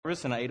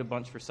And I ate a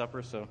bunch for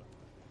supper, so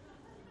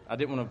I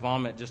didn't want to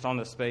vomit just on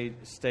the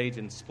stage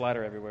and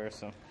splatter everywhere,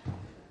 so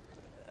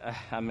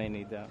I may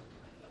need that.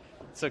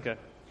 It's okay.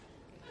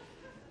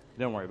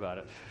 Don't worry about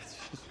it. It's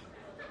just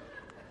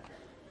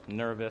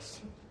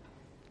nervous,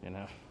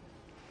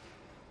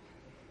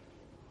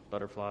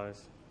 butterflies,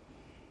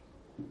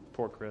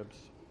 pork ribs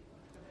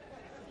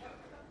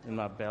in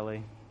my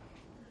belly.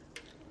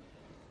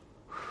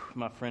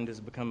 My friend has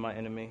become my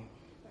enemy.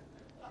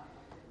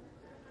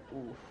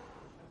 Ooh.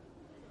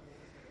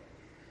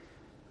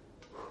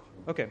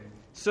 Okay,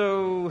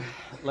 so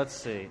let's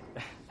see.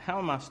 How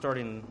am I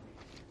starting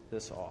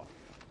this off?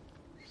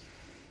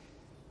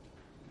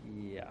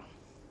 Yeah,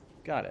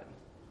 got it.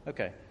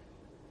 Okay.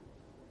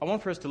 I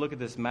want for us to look at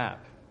this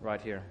map right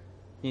here.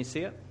 Can you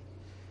see it?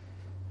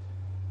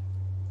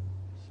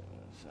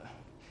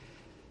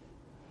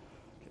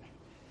 Okay.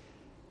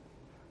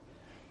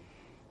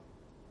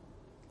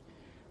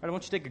 All right, I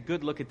want you to take a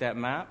good look at that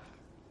map,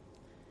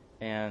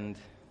 and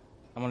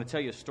I want to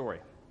tell you a story.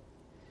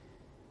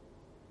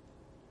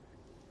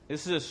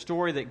 This is a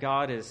story that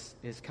God has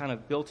kind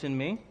of built in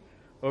me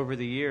over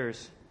the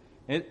years.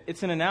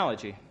 It's an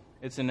analogy.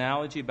 It's an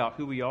analogy about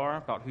who we are,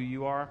 about who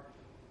you are.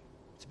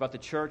 It's about the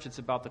church. It's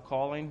about the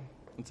calling.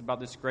 It's about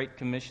this great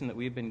commission that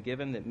we've been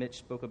given that Mitch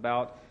spoke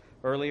about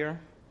earlier.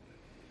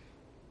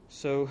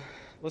 So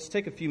let's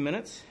take a few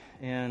minutes,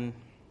 and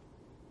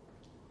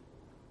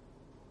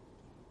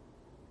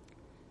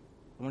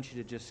I want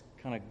you to just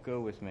kind of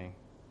go with me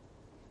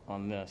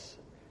on this.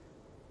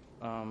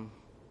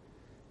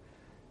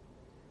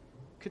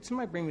 Could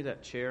somebody bring me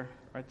that chair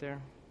right there?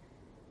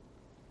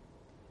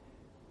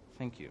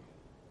 Thank you.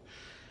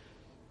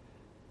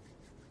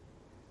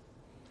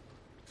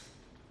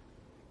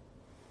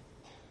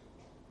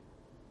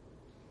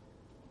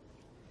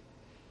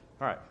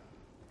 All right.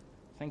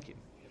 Thank you.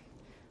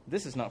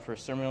 This is not for a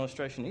sermon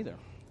illustration either.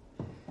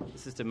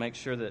 This is to make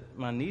sure that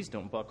my knees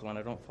don't buckle and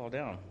I don't fall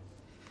down.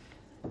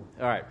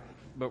 All right.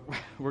 But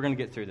we're going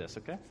to get through this,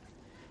 okay?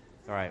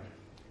 All right.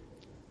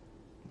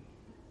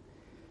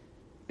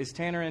 Is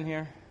Tanner in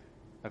here?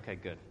 Okay,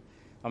 good.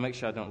 I'll make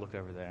sure I don't look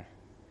over there.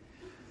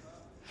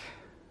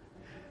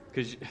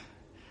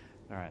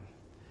 All right.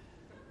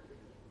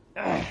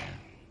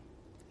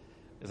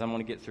 As I'm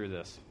going to get through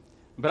this.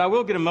 But I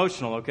will get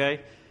emotional, okay?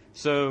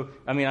 So,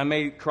 I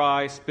may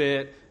cry,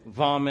 spit,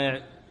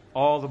 vomit,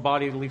 all the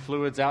bodily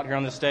fluids out here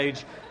on the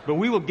stage. But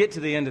we will get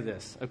to the end of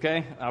this,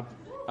 okay?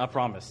 I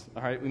promise.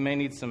 All right? We may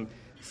need some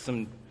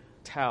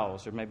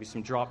towels or maybe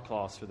some drop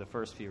cloths for the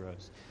first few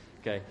rows,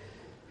 okay?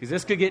 Because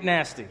this could get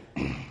nasty.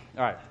 All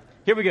right,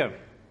 here we go.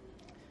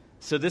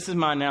 So this is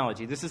my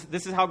analogy. This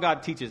is how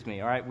God teaches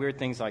me, all right, weird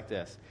things like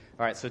this.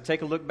 All right, so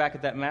take a look back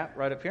at that map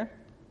right up here.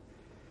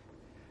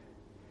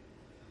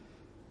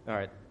 All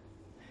right,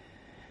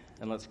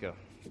 and let's go.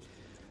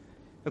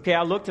 Okay,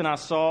 I looked and I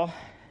saw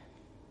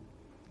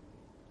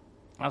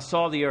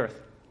the earth,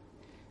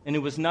 and it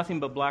was nothing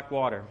but black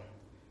water.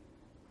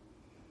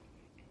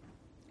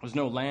 There was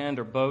no land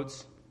or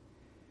boats.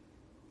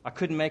 I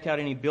couldn't make out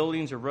any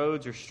buildings or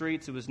roads or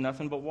streets. It was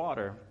nothing but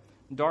water.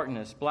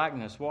 Darkness,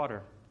 blackness,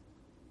 water.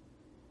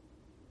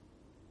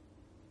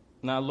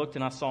 And I looked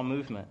and I saw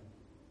movement.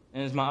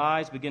 And as my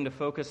eyes began to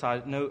focus,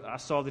 I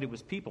saw that it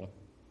was people.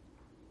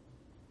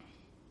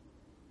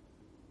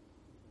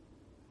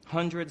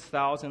 Hundreds,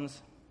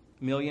 thousands,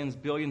 millions,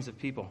 billions of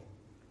people,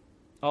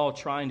 all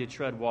trying to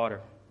tread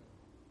water,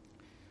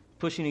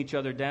 pushing each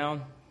other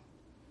down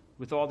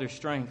with all their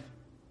strength,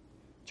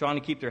 trying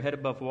to keep their head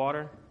above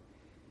water.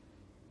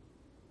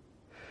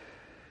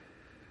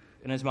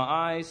 And as my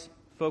eyes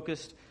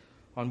focused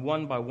on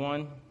one by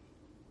one,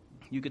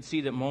 you could see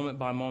that moment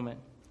by moment,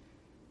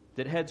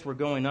 that heads were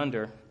going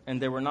under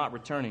and they were not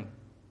returning.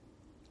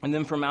 And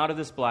then from out of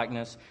this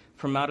blackness,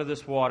 from out of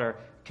this water,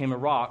 came a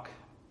rock,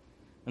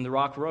 and the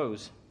rock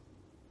rose.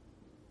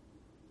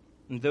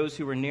 And those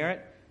who were near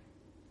it,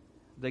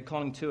 they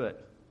clung to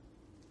it,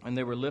 and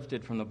they were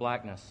lifted from the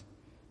blackness.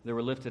 They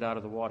were lifted out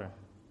of the water.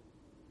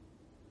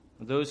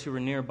 And those who were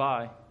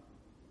nearby,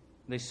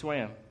 they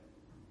swam.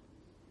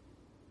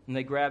 And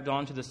they grabbed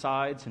onto the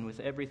sides, and with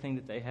everything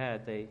that they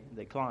had, they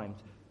climbed.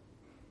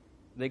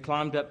 They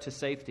climbed up to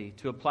safety,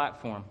 to a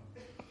platform.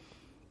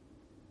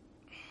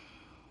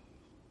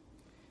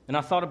 And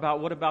I thought about,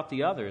 what about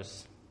the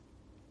others?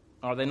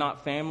 Are they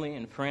not family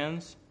and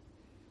friends?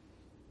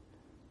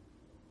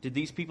 Did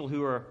these people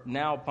who are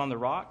now upon the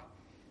rock,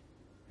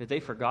 had they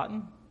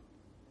forgotten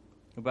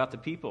about the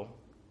people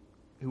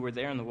who were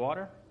there in the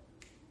water?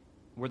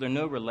 Were there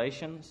no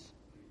relations?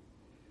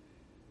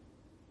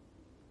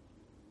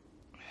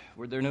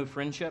 Were there no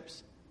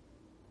friendships?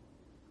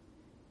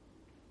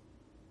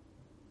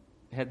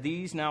 Had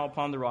these now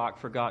upon the rock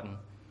forgotten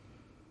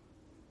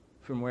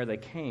from where they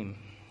came?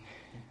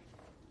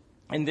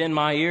 And then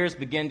my ears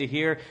began to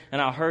hear,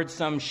 and I heard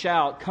some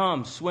shout,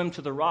 "Come, swim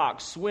to the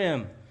rock,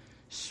 swim,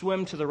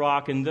 swim to the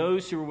rock." And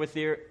those who were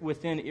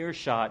within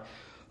earshot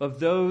of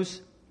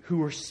those who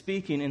were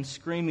speaking and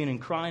screaming and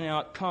crying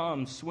out,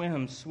 "Come,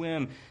 swim,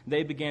 swim,"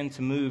 they began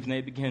to move, and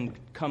they began to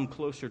come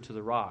closer to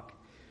the rock.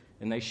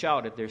 and they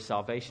shouted their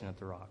salvation at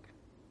the rock.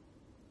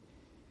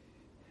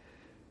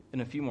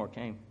 And a few more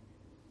came.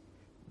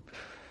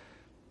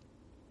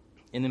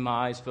 And then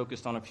my eyes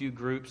focused on a few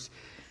groups.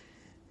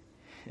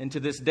 And to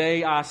this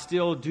day, I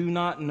still do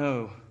not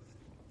know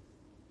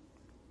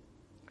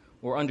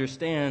or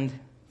understand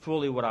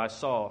fully what I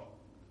saw.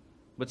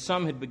 But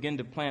some had begun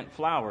to plant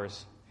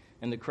flowers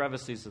in the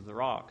crevices of the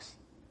rocks.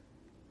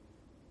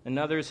 And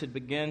others had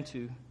begun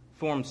to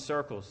form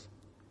circles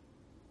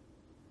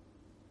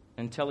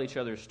and tell each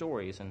other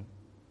stories and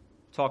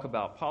talk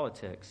about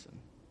politics and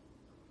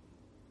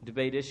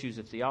debate issues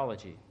of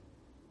theology.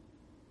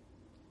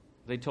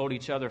 They told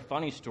each other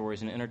funny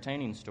stories and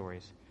entertaining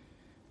stories.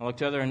 I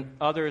looked at others, and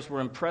others were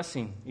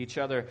impressing each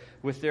other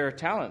with their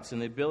talents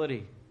and the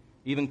ability,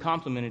 even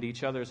complimented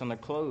each other on their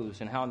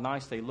clothes and how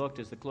nice they looked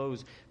as the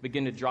clothes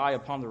began to dry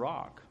upon the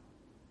rock.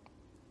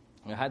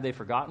 And had they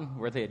forgotten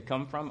where they had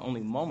come from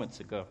only moments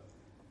ago?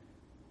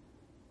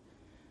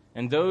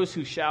 And those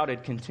who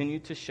shouted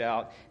continued to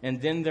shout,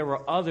 and then there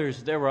were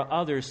others,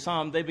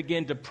 some, they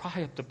began to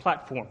pry up the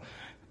platform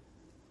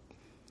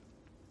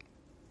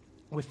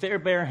with their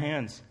bare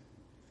hands.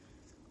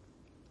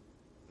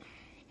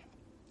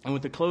 And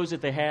with the clothes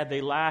that they had,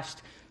 they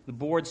lashed the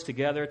boards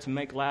together to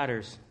make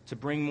ladders, to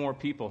bring more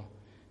people,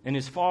 and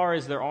as far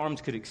as their arms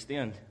could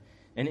extend.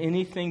 And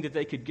anything that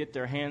they could get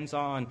their hands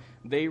on,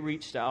 they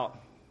reached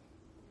out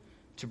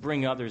to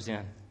bring others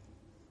in,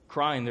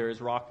 crying, there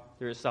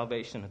is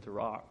salvation at the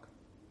rock.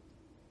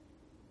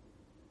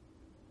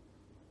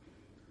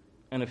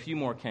 And a few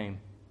more came.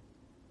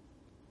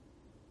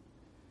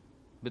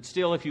 But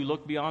still, if you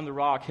look beyond the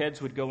rock,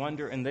 heads would go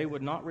under and they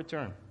would not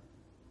return.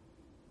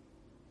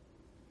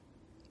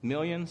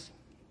 Millions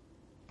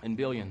and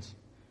billions,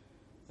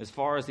 as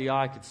far as the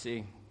eye could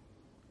see.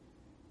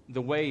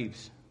 The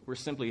waves were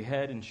simply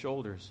head and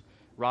shoulders,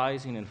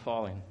 rising and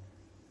falling,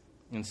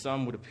 and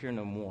some would appear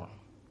no more.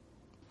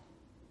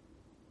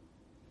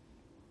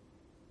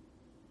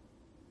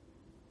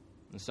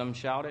 And some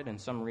shouted and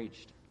some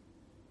reached,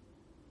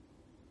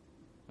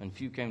 and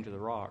few came to the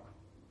rock.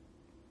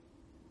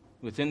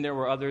 Within there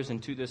were others,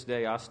 and to this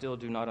day I still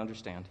do not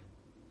understand.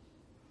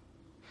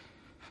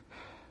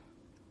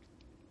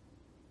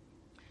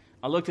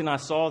 I looked and I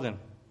saw them.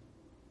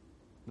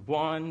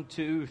 1,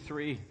 2,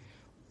 3,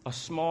 a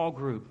small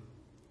group.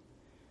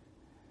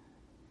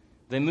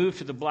 They moved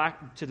to the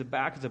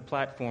back of the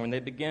platform. They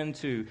began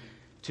to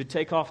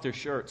take off their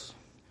shirts.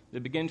 They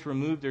began to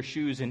remove their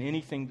shoes and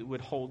anything that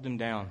would hold them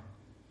down.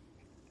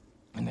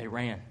 And they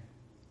ran.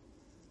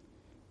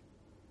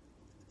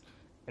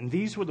 And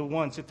these were the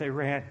ones that they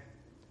ran.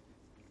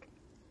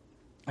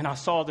 And I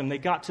saw them. They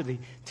got to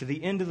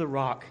the end of the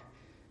rock,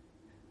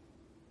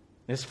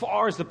 as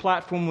far as the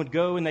platform would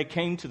go, and they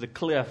came to the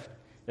cliff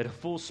at a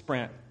full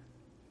sprint.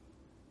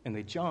 And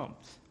they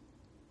jumped.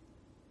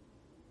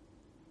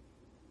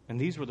 And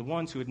these were the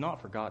ones who had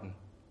not forgotten.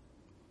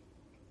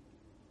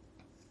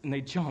 And they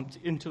jumped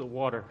into the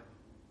water.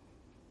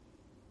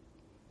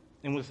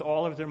 And with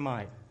all of their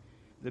might,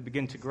 they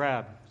began to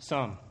grab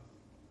some.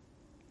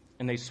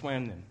 And they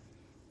swam them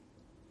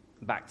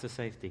back to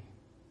safety.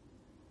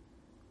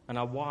 And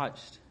I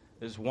watched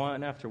as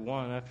one after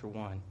one after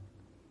one,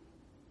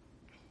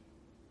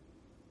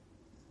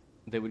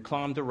 they would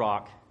climb the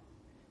rock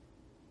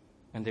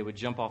and they would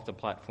jump off the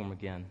platform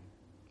again,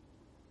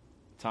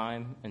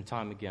 time and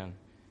time again,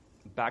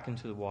 back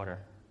into the water.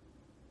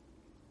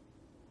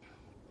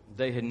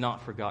 They had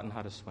not forgotten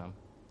how to swim.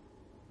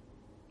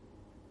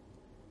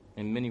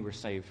 And many were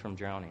saved from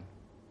drowning.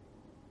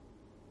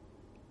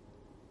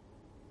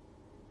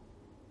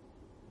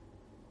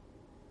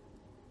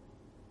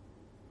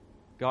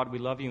 God, we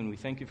love you and we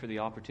thank you for the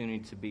opportunity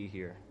to be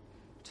here,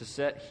 to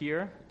sit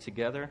here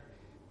together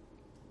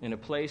in a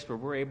place where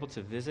we're able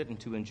to visit and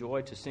to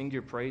enjoy, to sing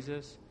your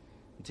praises,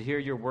 and to hear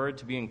your word,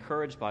 to be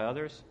encouraged by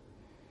others.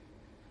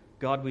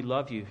 God, we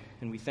love you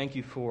and we thank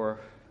you for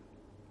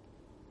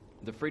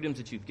the freedoms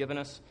that you've given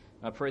us.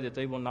 I pray that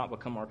they will not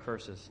become our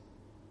curses,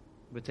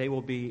 but they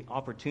will be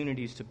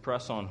opportunities to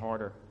press on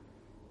harder,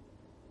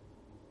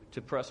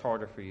 to press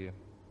harder for you.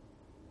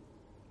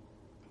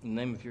 In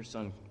the name of your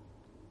Son,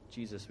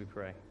 Jesus, we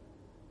pray.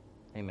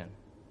 Amen.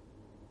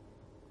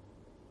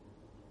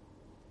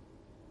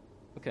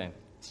 Okay,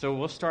 so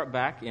we'll start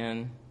back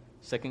in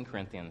 2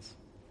 Corinthians.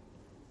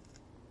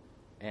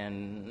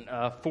 And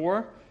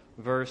 4,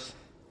 verse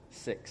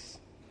 6.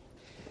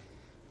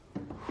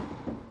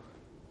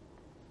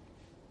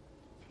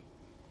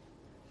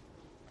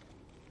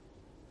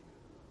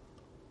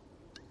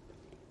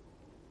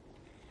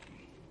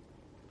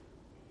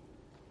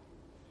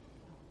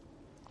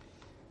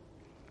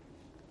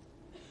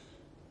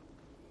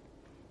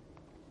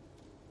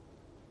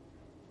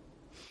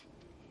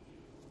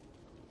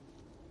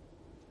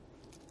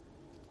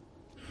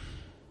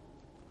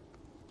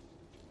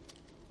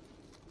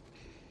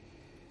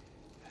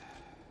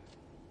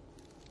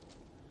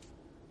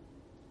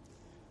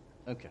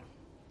 Okay.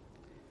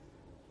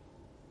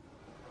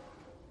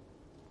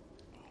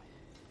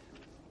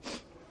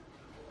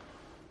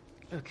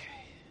 Okay.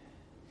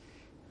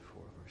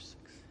 4 verse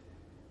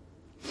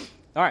 6.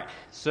 All right,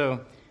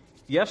 so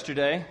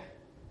yesterday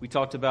we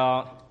talked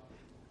about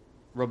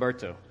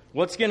Roberto.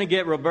 What's going to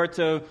get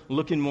Roberto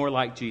looking more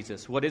like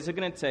Jesus? What is it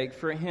going to take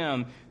for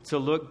him to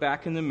look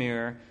back in the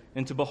mirror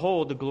and to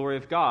behold the glory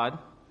of God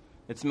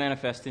that's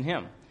manifest in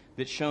him,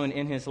 that's shown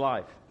in his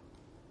life?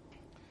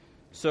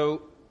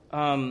 So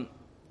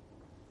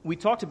we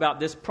talked about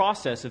this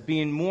process of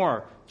being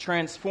more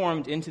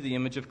transformed into the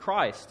image of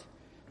Christ,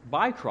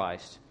 by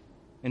Christ,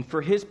 and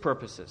for his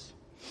purposes.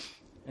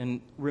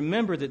 And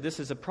remember that this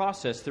is a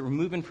process that we're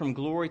moving from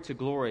glory to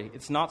glory.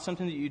 It's not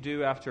something that you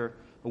do after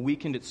a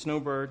weekend at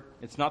Snowbird.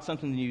 It's not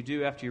something that you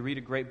do after you read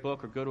a great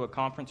book or go to a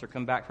conference or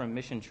come back from a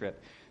mission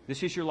trip.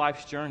 This is your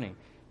life's journey.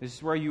 This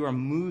is where you are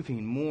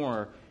moving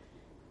more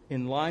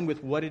in line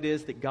with what it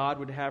is that God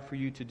would have for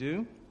you to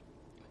do.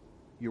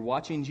 You're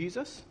watching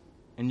Jesus,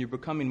 and you're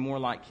becoming more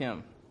like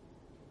him.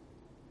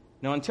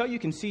 Now, until you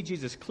can see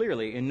Jesus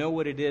clearly and know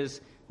what it is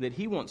that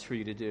he wants for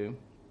you to do,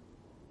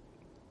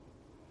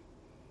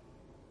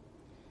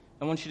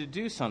 I want you to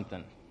do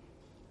something.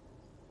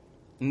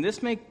 And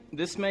this may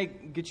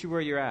get you where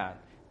you're at.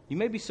 You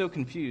may be so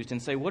confused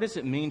and say, what does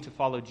it mean to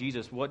follow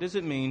Jesus? What does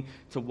it mean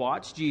to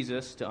watch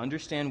Jesus, to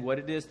understand what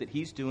it is that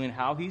he's doing,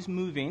 how he's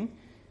moving,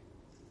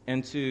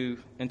 and to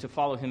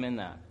follow him in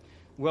that?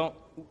 Well,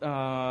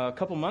 a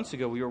couple months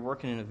ago, we were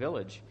working in a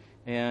village,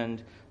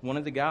 and one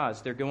of the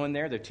guys, they're going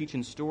there, they're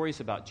teaching stories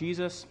about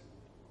Jesus.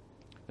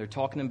 They're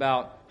talking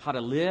about how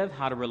to live,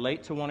 how to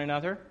relate to one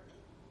another.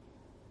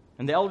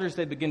 And the elders,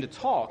 they begin to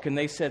talk, and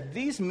they said,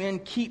 these men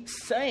keep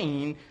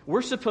saying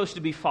we're supposed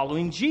to be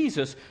following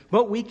Jesus,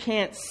 but we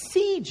can't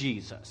see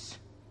Jesus.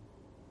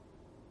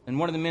 And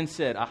one of the men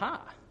said, aha.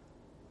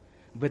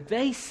 But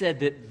they said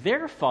that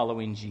they're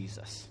following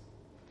Jesus.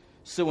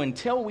 So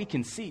until we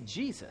can see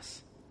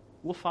Jesus,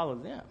 we'll follow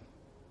them.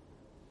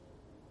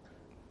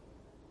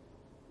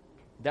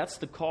 That's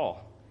the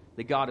call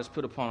that God has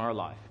put upon our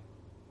life.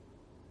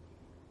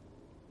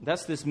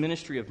 That's this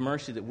ministry of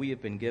mercy that we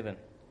have been given,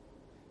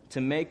 to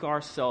make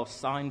ourselves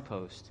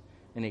signposts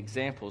and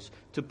examples,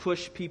 to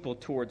push people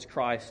towards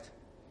Christ.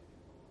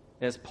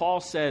 As Paul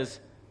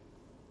says,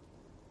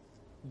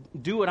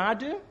 do what I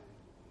do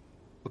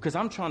because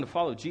I'm trying to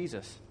follow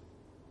Jesus.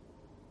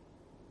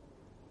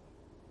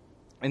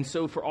 And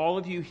so for all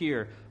of you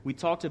here, we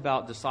talked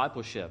about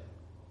discipleship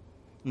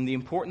and the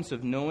importance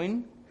of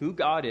knowing who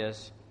God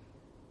is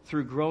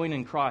through growing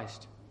in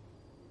Christ,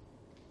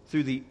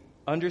 through the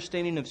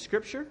understanding of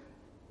Scripture,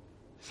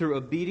 through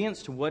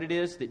obedience to what it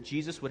is that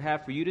Jesus would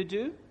have for you to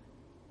do,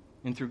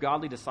 and through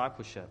godly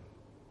discipleship.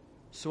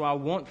 So I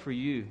want for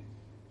you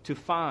to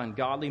find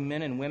godly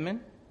men and women.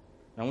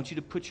 I want you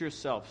to put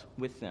yourself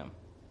with them.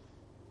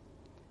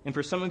 And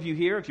for some of you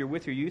here, if you're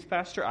with your youth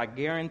pastor, I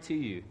guarantee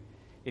you,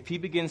 if he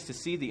begins to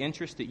see the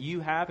interest that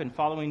you have in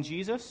following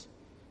Jesus,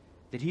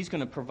 that he's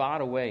going to provide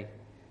a way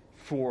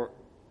for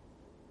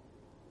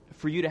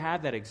you to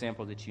have that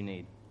example that you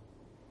need.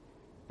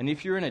 And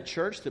if you're in a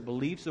church that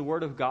believes the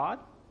Word of God,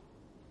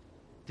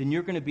 then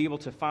you're going to be able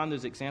to find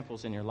those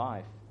examples in your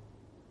life.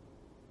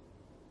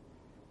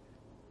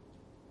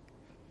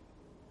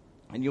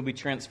 And you'll be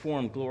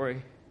transformed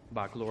glory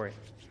by glory.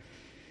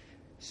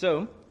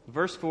 So,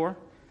 chapter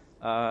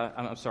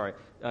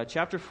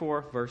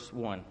 4, verse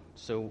 1.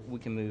 So we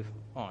can move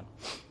on.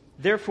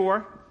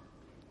 Therefore,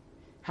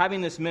 having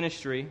this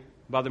ministry,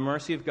 by the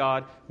mercy of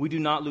God, we do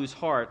not lose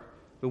heart,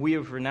 but we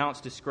have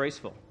renounced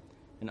disgraceful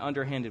and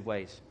underhanded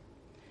ways.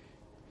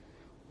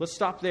 Let's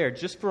stop there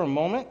just for a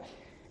moment.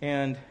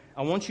 And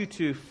I want you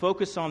to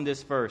focus on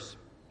this verse.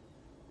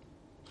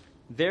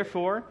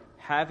 Therefore,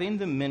 having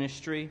the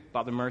ministry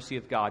by the mercy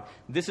of God.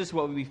 This is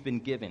what we've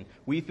been given.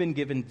 We've been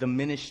given the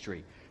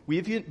ministry.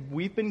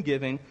 We've been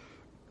given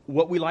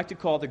what we like to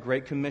call the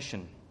Great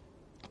Commission,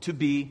 to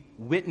be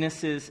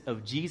witnesses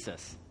of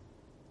Jesus.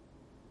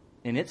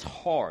 And it's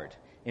hard,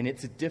 and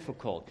it's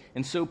difficult.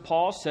 And so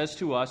Paul says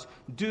to us,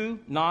 do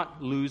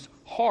not lose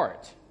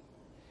heart.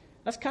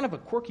 That's kind of a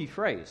quirky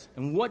phrase.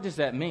 And what does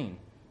that mean?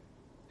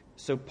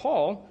 So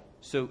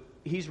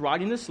he's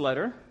writing this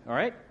letter, all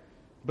right?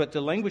 But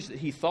the language that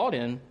he thought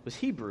in was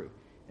Hebrew.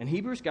 And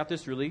Hebrew's got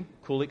this really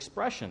cool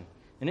expression.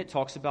 And it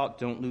talks about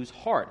don't lose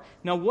heart.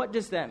 Now, what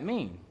does that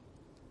mean?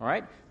 All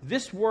right?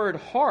 This word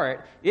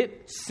heart,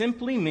 it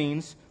simply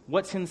means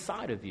what's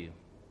inside of you.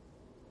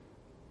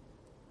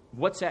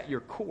 What's at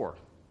your core.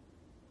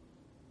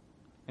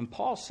 And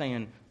Paul's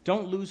saying,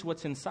 don't lose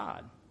what's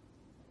inside.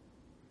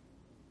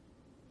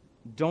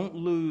 Don't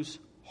lose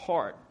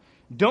heart.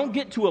 Don't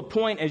get to a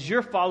point as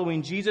you're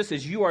following Jesus,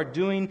 as you are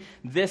doing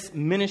this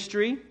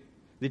ministry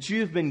that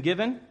you've been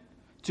given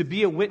to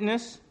be a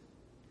witness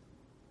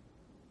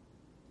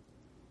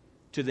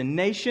to the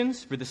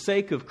nations for the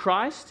sake of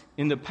Christ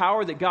in the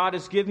power that God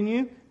has given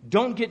you.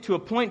 Don't get to a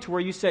point to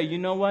where you say, you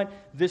know what,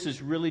 this is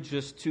really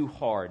just too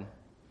hard.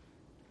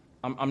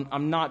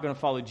 I'm not going to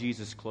follow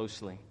Jesus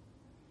closely.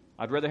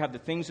 I'd rather have the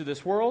things of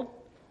this world,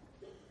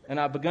 and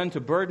I've begun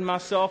to burden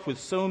myself with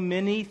so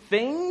many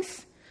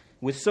things,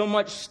 with so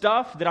much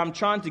stuff that I'm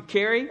trying to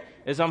carry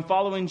as I'm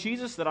following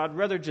Jesus, that I'd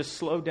rather just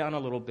slow down a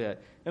little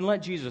bit and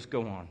let Jesus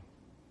go on.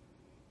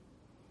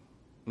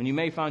 When you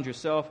may find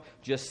yourself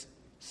just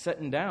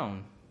sitting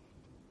down,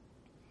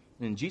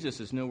 and Jesus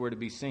is nowhere to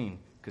be seen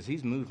because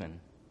he's moving.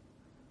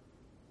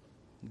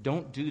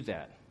 Don't do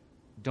that.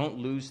 Don't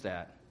lose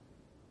that.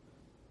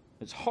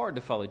 It's hard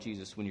to follow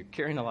Jesus when you're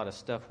carrying a lot of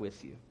stuff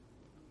with you.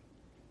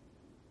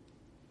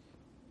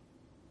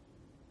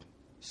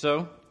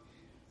 So,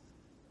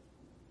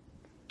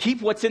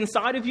 keep what's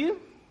inside of you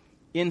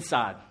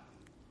inside.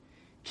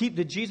 Keep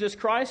the Jesus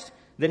Christ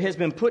that has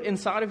been put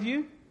inside of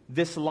you,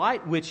 this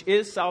light which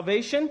is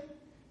salvation,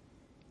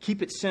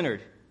 keep it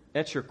centered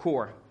at your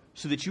core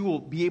so that you will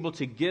be able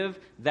to give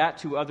that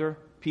to other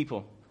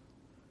people.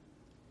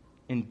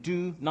 And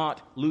do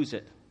not lose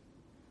it.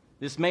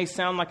 This may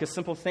sound like a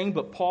simple thing,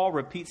 but Paul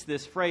repeats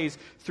this phrase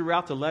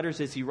throughout the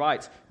letters as he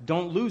writes.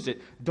 Don't lose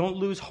it. Don't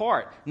lose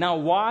heart. Now,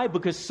 why?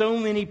 Because so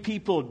many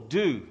people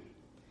do.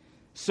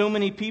 So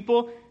many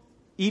people,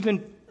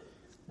 even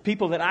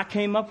people that I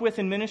came up with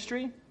in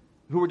ministry,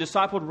 who were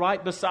discipled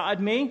right beside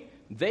me,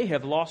 they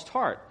have lost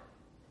heart.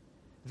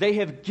 They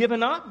have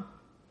given up,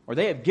 or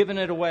they have given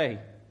it away.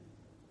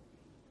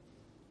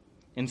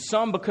 And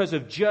some because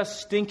of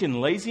just stinking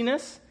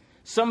laziness,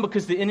 some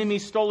because the enemy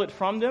stole it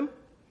from them,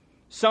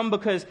 some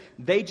because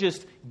they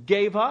just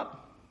gave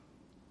up.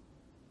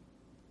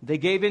 They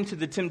gave into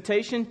the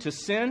temptation to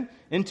sin,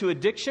 into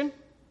addiction.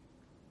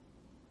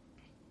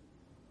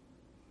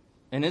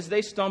 And as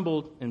they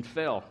stumbled and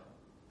fell,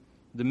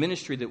 the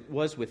ministry that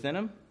was within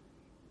them,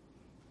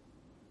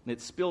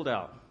 it spilled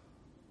out.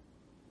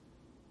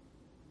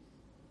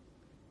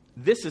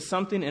 This is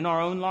something in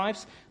our own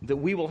lives that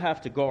we will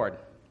have to guard.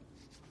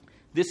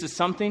 This is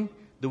something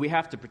that we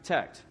have to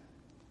protect.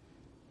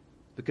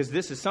 Because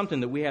this is something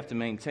that we have to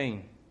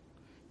maintain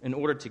in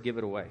order to give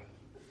it away.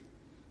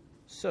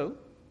 So,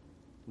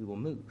 we will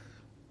move.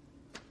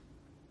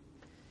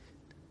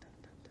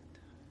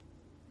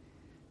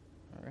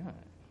 All right.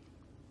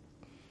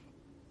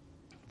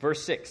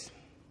 Verse 6.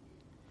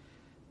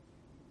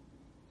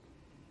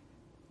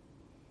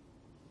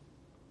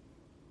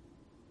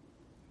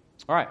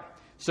 All right.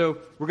 So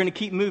we're going to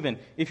keep moving.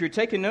 If you're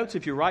taking notes,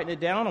 if you're writing it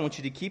down, I want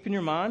you to keep in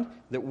your mind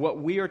that what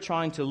we are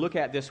trying to look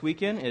at this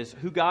weekend is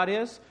who God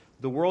is,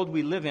 the world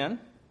we live in,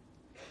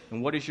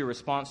 and what is your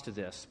response to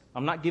this.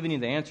 I'm not giving you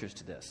the answers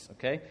to this,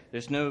 okay?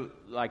 There's no,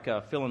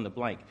 fill in the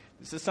blank.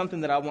 This is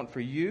something that I want for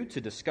you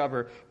to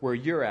discover where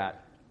you're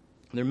at.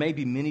 There may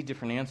be many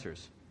different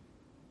answers.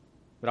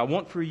 But I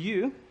want for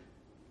you,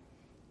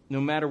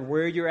 no matter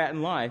where you're at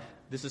in life,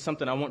 this is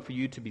something I want for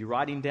you to be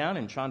writing down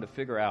and trying to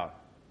figure out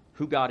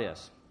who God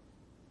is.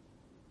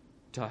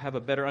 To have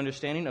a better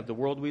understanding of the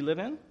world we live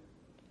in.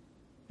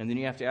 And then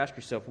you have to ask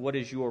yourself, what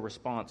is your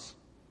response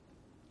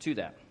to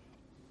that?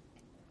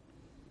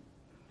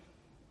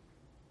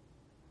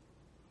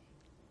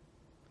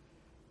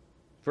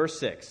 Verse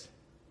 6.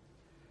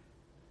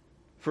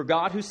 For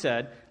God who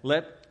said,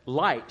 let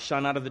light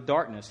shine out of the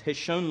darkness, has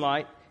shown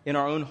light in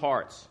our own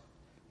hearts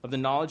of the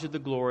knowledge of the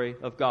glory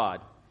of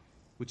God,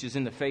 which is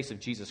in the face of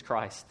Jesus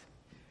Christ.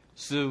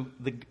 So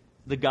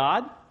the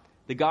God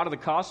of the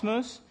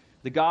cosmos,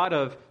 the God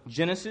of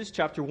Genesis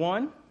chapter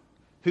 1,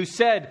 who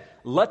said,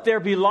 let there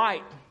be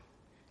light,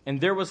 and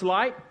there was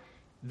light,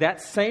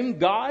 that same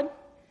God,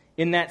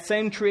 in that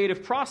same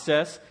creative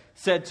process,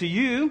 said to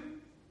you,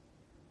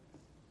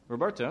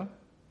 Roberto,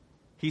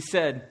 he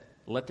said,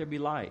 let there be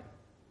light.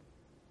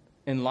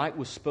 And light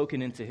was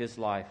spoken into his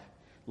life.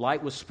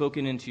 Light was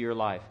spoken into your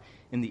life.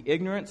 In the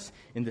ignorance,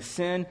 in the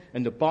sin,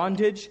 and the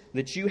bondage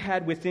that you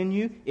had within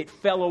you, it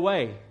fell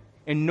away.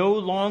 And no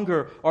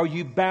longer are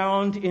you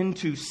bound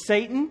into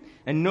Satan,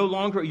 and no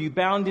longer are you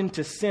bound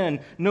into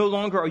sin. No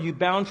longer are you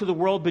bound to the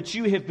world, but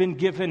you have been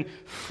given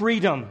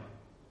freedom.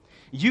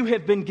 You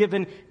have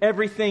been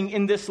everything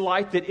in this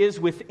light that is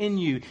within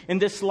you, in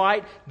this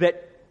light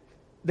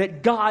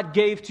that God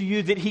gave to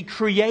you, that He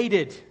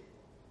created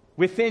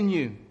within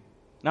you.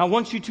 Now I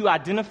want you to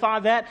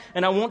identify that,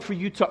 and I want for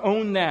you to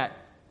own that.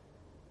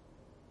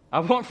 I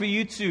want for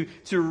you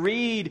to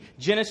read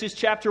Genesis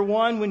chapter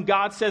 1 when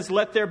God says,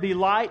 let there be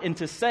light, and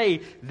to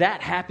say,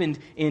 that happened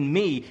in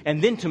me,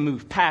 and then to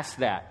move past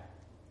that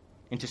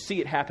and to see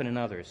it happen in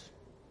others.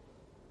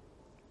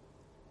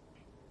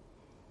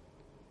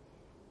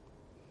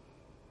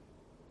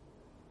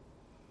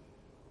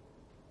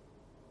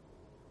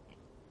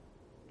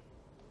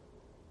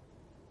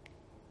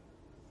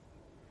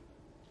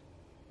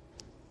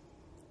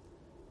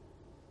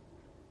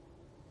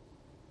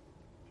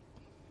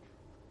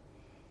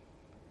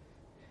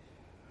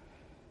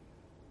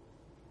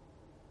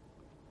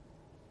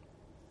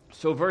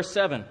 So verse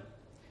 7.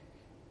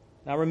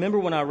 Now remember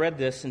when I read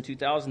this in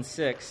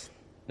 2006,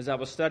 as I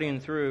was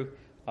studying through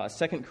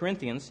 2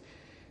 Corinthians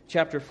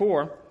chapter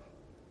 4,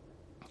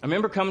 I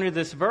remember coming to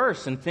this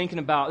verse and thinking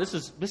about,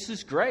 this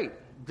is great.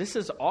 This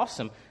is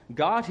awesome.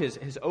 God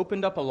has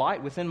opened up a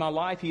light within my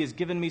life. He has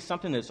given me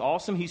something that's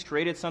awesome. He's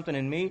created something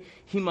in me.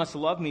 He must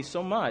love me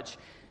so much.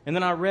 And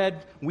then I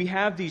read, we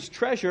have these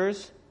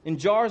treasures in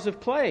jars of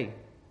clay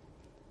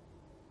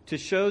to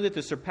show that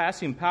the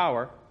surpassing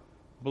power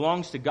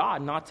belongs to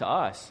God, not to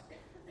us.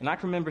 And I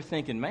can remember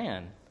thinking,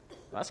 man,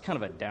 That's kind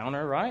of a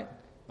downer, right?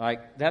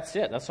 Like, that's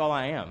it. That's all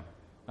I am.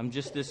 I'm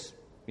just this,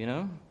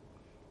 I'm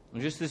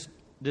just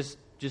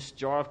this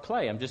jar of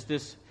clay. I'm just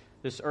this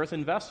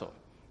earthen vessel.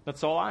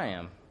 That's all I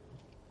am.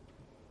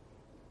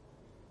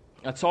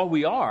 That's all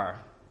we are.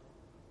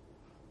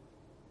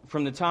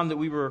 From the time that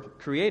we were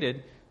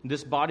created,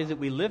 this body that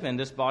we live in,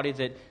 this body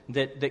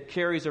that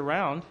carries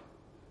around,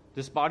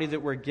 this body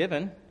that we're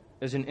given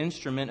as an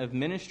instrument of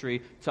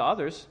ministry to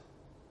others,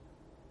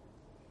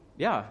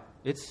 yeah,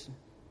 it's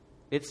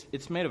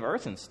made of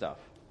earth and stuff.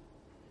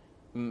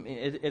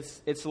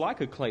 It's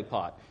like a clay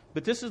pot.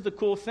 But this is the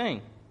cool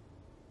thing.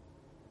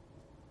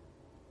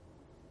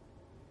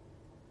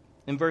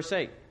 In verse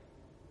 8,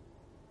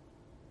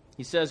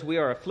 he says, we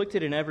are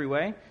afflicted in every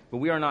way, but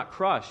we are not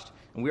crushed.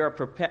 And we are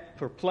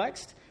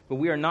perplexed, but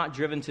we are not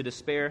driven to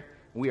despair.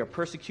 We are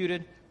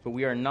persecuted, but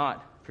we are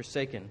not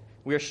forsaken.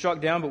 We are struck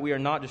down, but we are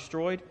not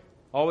destroyed.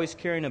 Always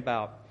carrying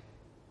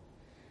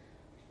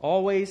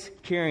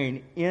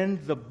in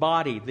the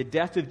body the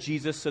death of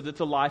Jesus, so that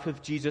the life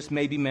of Jesus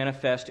may be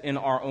manifest in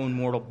our own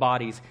mortal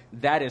bodies.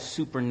 That is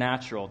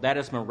supernatural. That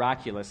is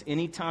miraculous.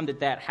 Anytime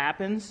that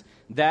happens,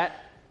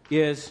 that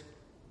is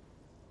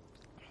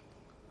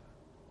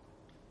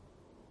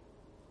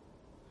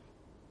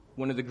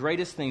one of the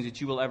greatest things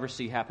that you will ever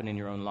see happen in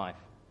your own life.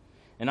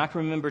 And I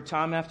can remember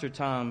time after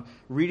time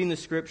reading the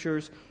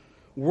Scriptures,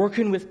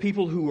 working with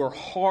people who are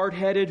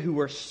hard-headed, who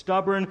are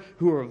stubborn,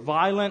 who are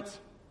violent,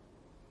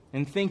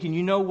 and thinking,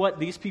 you know what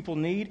these people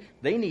need?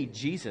 They need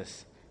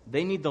Jesus.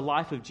 They need the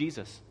life of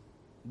Jesus.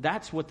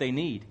 That's what they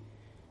need.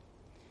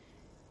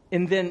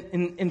 And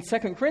then in 2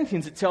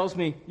 Corinthians, it tells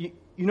me,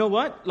 you know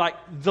what? Like,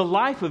 the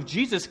life of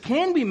Jesus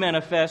can be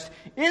manifest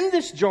in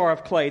this jar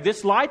of clay.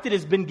 This light that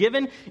has been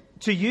given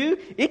to you,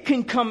 it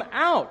can come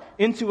out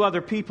into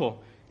other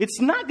people. It's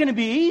not going to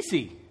be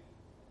easy.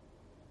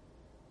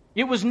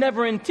 It was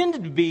never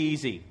intended to be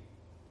easy.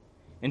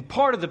 And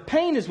part of the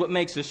pain is what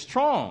makes us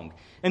strong.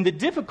 And the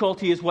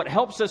difficulty is what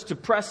helps us to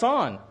press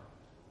on.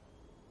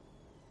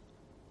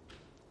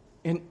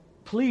 And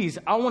please,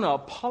 I want to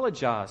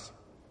apologize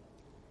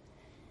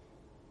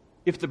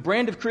if the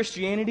brand of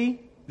Christianity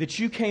that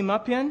you came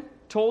up in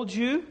told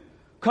you,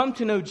 come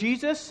to know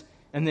Jesus,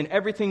 and then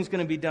everything's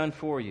going to be done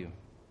for you.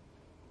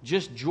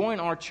 Just join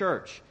our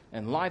church,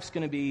 and life's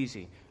going to be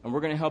easy. And we're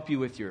going to help you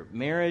with your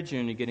marriage,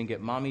 and you're going to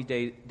get mommy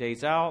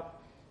days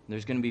out. And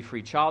there's going to be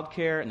free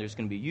childcare, and there's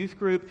going to be youth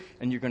group,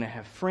 and you're going to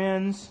have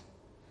friends.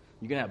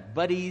 You're going to have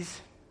buddies.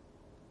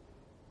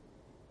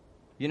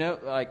 You know,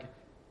 like,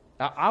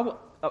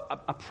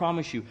 I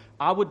promise you,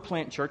 I would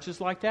plant churches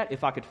like that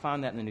if I could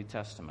find that in the New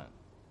Testament.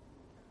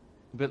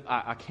 But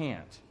I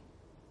can't.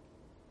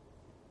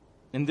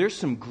 And there's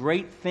some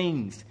great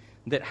things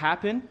that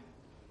happen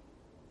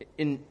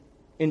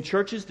in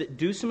churches that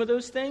do some of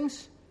those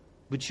things,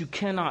 but you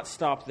cannot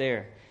stop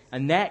there.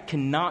 And that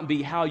cannot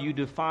be how you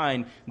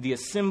define the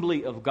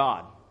assembly of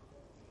God,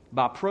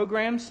 by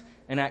programs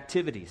and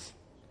activities.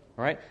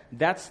 All right?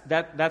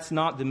 That's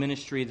not the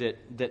ministry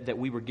that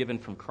we were given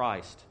from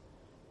Christ.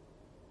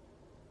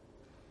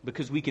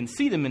 Because we can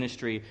see the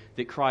ministry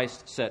that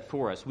Christ set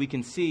for us. We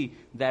can see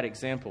that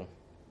example.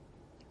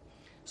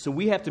 So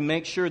we have to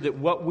make sure that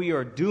what we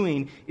are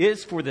doing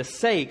is for the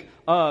sake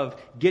of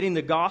getting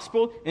the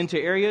gospel into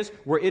areas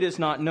where it is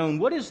not known.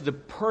 What is the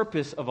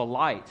purpose of a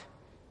light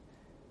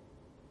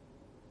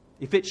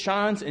if it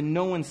shines and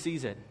no one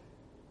sees it?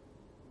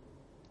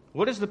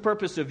 What is the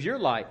purpose of your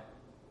light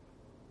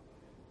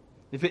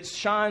if it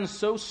shines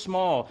so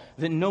small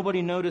that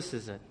nobody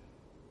notices it?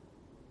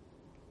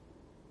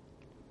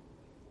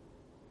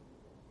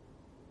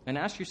 And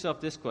ask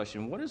yourself this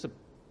question: what is the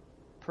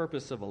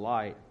purpose of a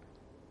light?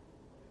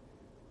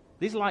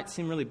 These lights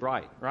seem really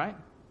bright, right?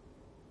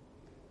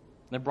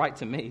 They're bright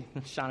to me.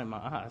 They're shining in my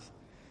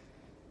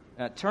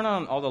eyes. Turn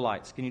on all the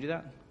lights. Can you do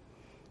that?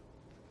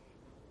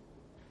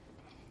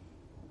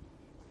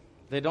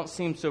 They don't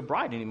seem so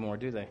bright anymore,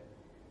 do they?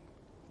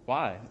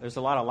 Why? There's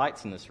a lot of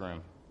lights in this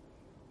room.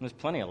 There's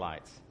plenty of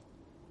lights.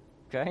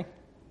 Okay?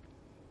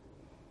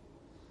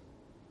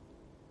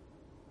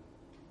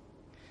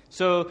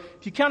 So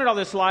if you counted all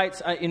these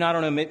lights, I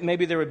don't know,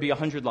 maybe there would be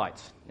 100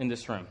 lights in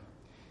this room.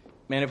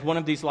 Man, if one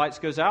of these lights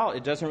goes out,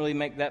 it doesn't really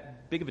make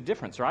that big of a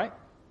difference, right?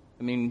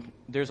 I mean,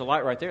 there's a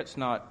light right there. It's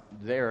not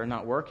there,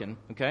 not working,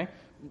 okay?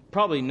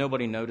 Probably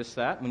nobody noticed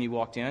that when you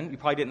walked in. You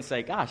probably didn't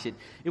say, gosh,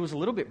 it was a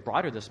little bit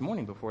brighter this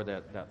morning before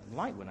that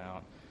light went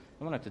out.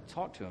 I'm going to have to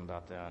talk to him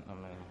about that.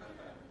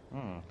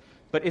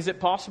 But is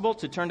it possible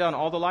to turn down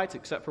all the lights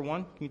except for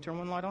one? Can you turn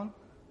one light on?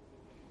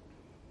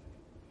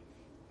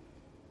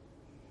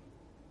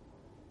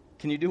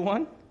 Can you do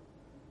one?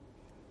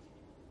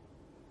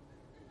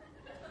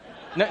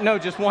 No,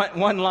 just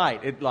one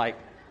light. It like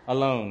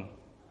alone.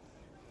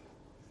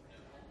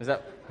 Is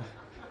that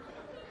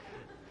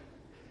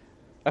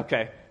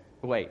okay?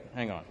 Wait,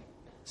 hang on.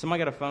 Somebody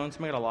got a phone?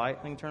 Somebody got a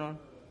light they can turn on?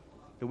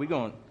 Are we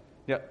going?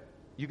 Yeah,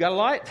 you got a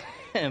light?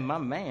 My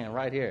man,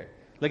 right here.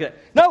 Look at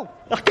that. No,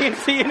 I can't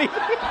see anything.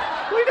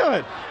 What are you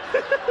doing?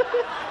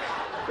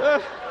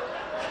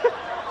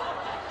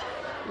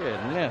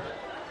 Goodness.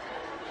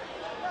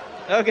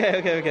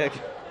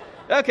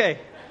 Okay.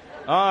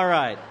 All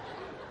right,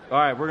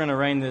 we're going to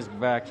rein this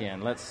back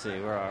in. Let's see,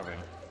 where are we?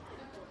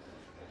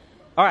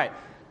 All right,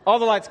 all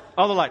the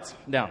lights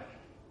down.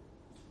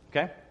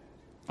 Okay?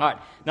 All right,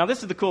 now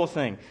this is the cool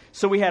thing.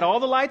 So we had all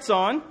the lights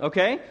on,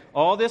 okay?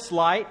 All this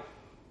light.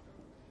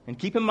 And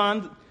keep in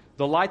mind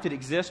the light that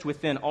exists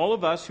within all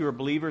of us who are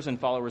believers and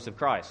followers of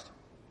Christ.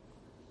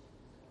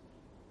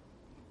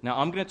 Now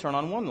I'm going to turn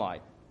on one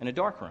light in a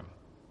dark room.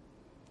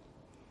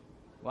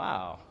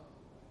 Wow.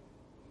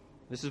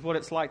 This is what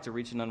it's like to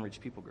reach an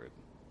unreached people group.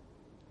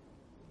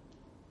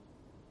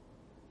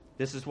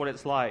 This is what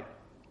it's like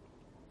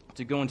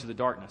to go into the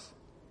darkness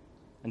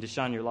and to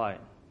shine your light.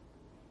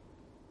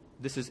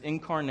 This is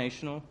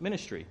incarnational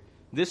ministry.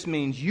 This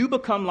means you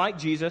become like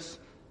Jesus,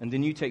 and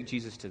then you take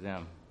Jesus to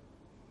them.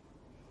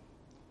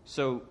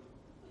 So,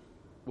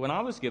 when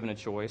I was given a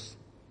choice,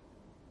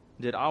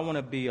 did I want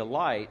to be a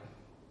light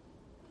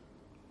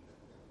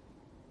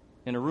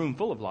in a room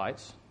full of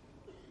lights,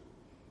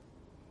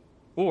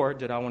 or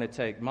did I want to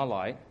take my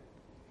light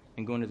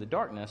and go into the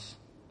darkness?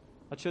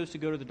 I chose to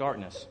go to the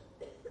darkness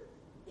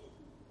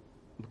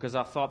because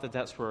I thought that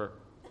that's where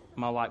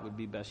my light would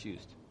be best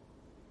used.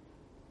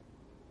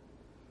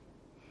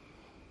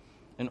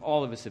 And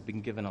all of us have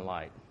been given a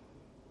light.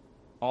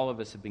 All of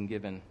us have been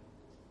given,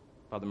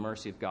 by the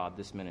mercy of God,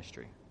 this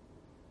ministry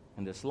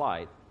and this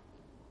light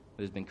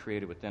that has been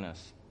created within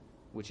us,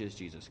 which is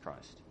Jesus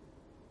Christ.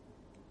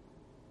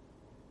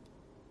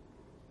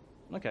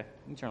 Okay,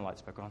 you can turn the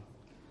lights back on.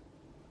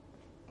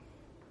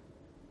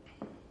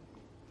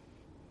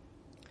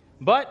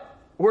 But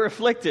we're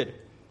afflicted,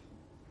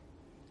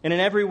 and in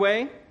every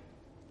way,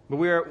 but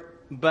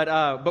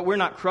we're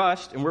not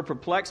crushed, and we're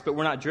perplexed, but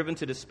we're not driven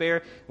to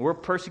despair. We're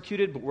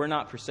persecuted, but we're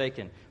not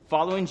forsaken.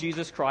 Following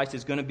Jesus Christ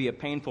is going to be a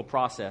painful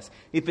process.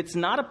 If it's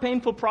not a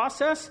painful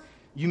process,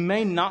 you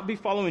may not be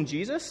following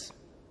Jesus.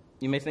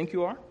 You may think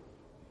you are.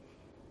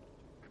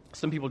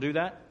 Some people do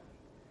that.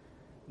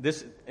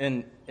 This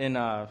in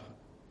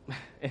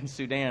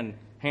Sudan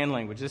hand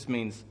language, this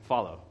means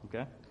follow.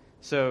 Okay,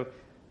 so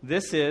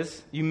this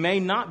is, you may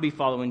not be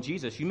following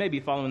Jesus. You may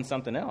be following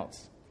something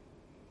else.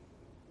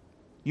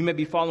 You may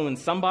be following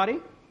somebody,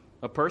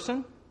 a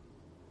person,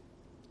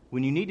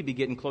 when you need to be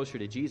getting closer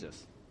to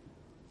Jesus.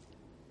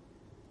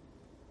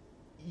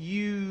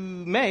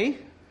 You may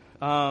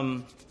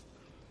have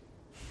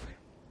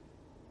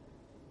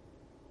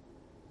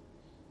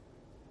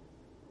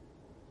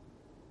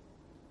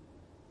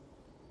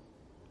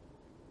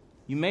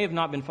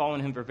not been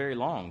following him for very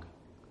long.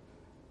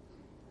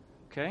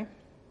 Okay?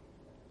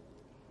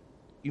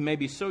 You may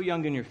be so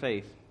young in your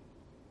faith.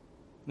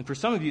 And for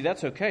some of you,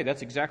 that's okay.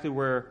 That's exactly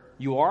where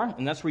you are,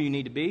 and that's where you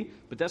need to be,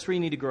 but that's where you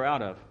need to grow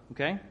out of,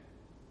 okay?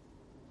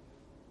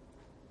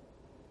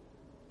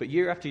 But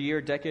year after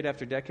year, decade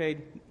after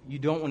decade, you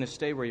don't want to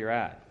stay where you're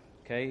at,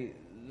 okay?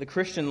 The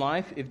Christian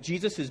life, if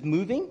Jesus is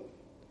moving,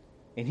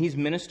 and he's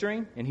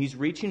ministering, and he's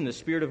reaching, the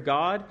Spirit of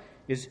God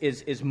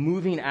is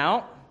moving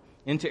out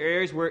into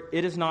areas where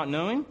it is not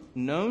known,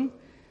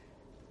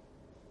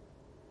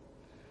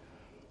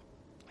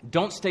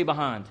 don't stay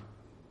behind.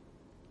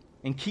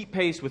 And keep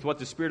pace with what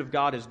the Spirit of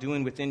God is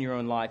doing within your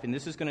own life. And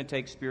this is going to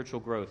take spiritual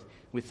growth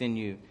within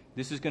you.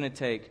 This is going to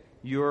take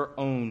your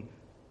own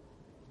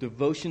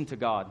devotion to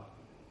God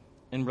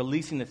and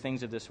releasing the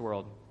things of this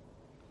world.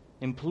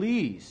 And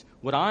please,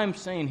 what I'm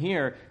saying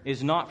here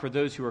is not for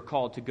those who are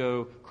called to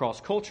go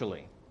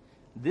cross-culturally.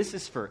 This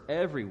is for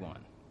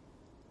everyone.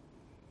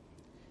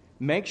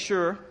 Make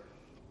sure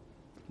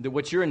that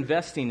what you're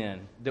investing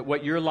in, that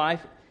what your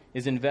life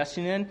is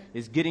investing in,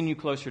 is getting you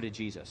closer to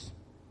Jesus.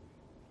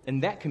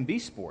 And that can be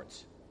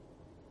sports.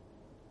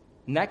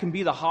 And that can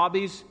be the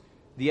hobbies,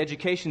 the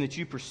education that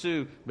you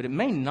pursue, but it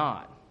may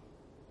not.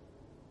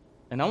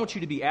 And I want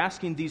you to be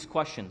asking these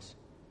questions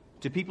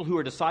to people who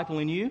are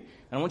discipling you. And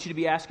I want you to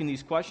be asking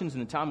these questions in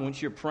the time in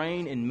which you're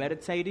praying and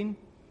meditating,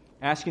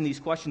 asking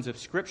these questions of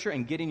Scripture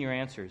and getting your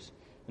answers.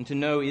 And to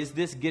know, is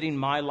this getting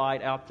my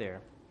light out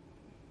there?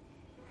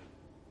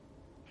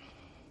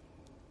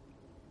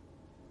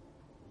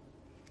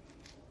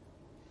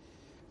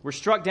 We're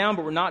struck down,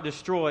 but we're not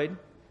destroyed,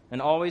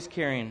 and always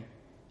carrying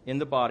in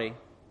the body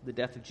the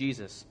death of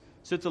Jesus,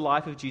 so that the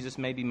life of Jesus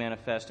may be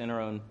manifest in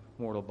our own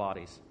mortal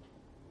bodies.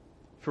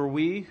 For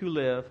we who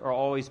live are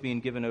always being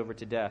given over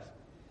to death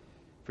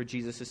for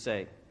Jesus'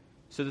 sake,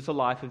 so that the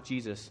life of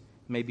Jesus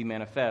may be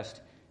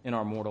manifest in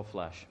our mortal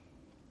flesh.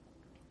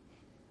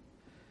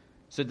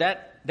 So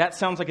that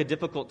sounds like a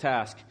difficult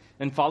task,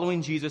 and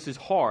following Jesus is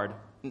hard.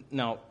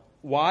 Now,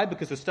 why?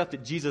 Because the stuff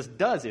that Jesus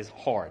does is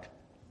hard.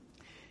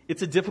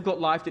 It's a difficult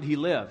life that he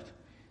lived.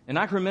 And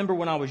I can remember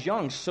when I was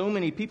young, so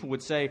many people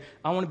would say,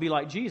 I want to be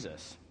like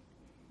Jesus.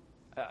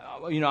 I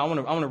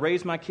want to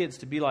raise my kids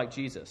to be like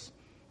Jesus.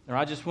 Or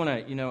I just want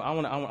to, I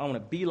want to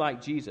be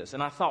like Jesus.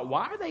 And I thought,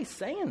 why are they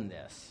saying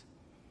this?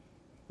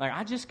 Like,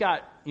 I just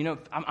got,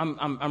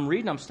 I'm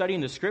reading, I'm studying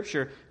the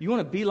Scripture. You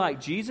want to be like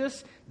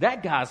Jesus?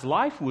 That guy's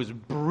life was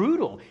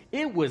brutal.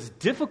 It was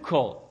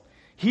difficult.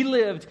 He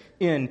lived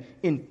in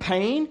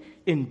pain,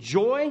 in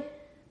joy.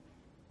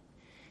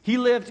 He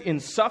lived in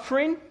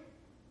suffering.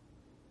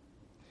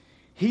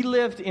 He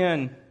lived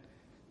in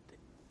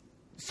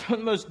some of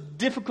the most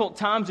difficult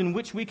times in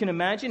which we can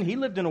imagine. He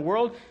lived in a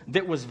world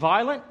that was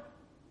violent.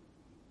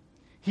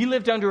 He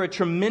lived under a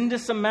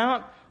tremendous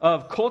amount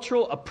of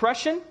cultural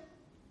oppression.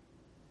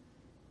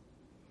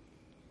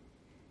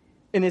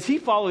 And as he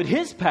followed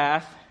his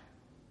path,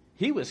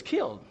 he was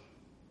killed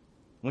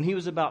when he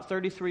was about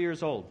 33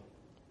 years old.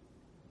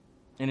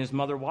 And his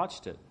mother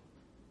watched it.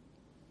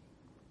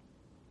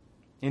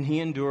 And he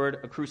endured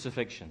a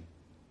crucifixion,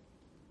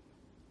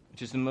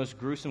 which is the most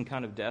gruesome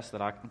kind of death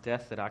that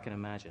I can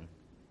imagine.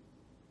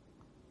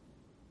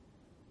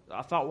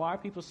 I thought, why are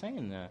people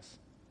saying this?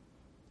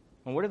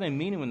 And what do they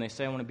mean when they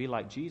say, I want to be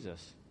like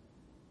Jesus?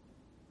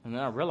 And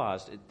then I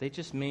realized they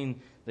just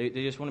mean, they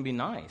just want to be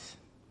nice.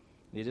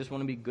 They just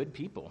want to be good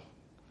people.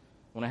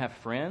 Want to have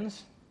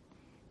friends.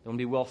 They want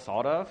to be well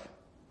thought of.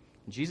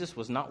 Jesus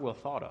was not well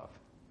thought of.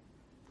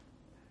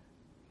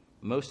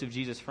 Most of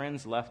Jesus'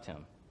 friends left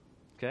him.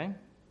 Okay?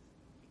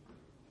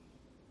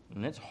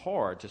 And it's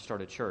hard to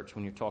start a church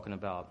when you're talking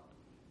about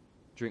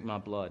drink my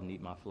blood and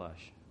eat my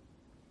flesh.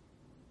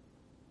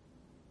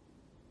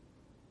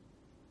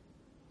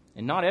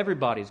 And not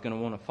everybody's going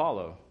to want to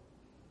follow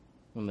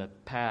when the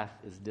path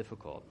is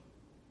difficult.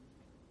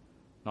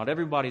 Not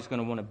everybody's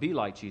going to want to be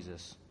like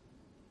Jesus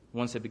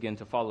once they begin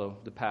to follow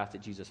the path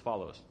that Jesus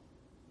follows.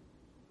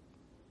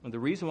 And the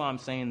reason why I'm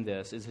saying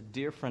this is a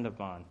dear friend of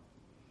mine,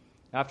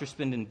 after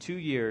spending 2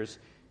 years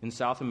in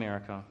South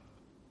America,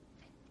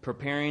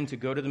 preparing to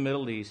go to the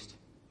Middle East,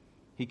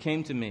 he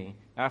came to me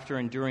after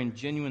enduring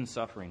genuine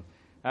suffering,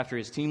 after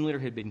his team leader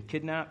had been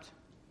kidnapped,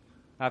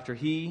 after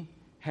he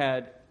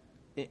had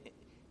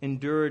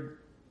endured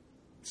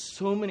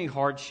so many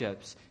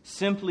hardships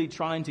simply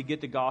trying to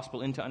get the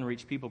gospel into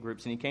unreached people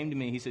groups. And he came to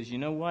me, he says, you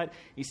know what?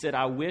 He said,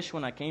 I wish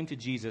when I came to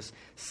Jesus,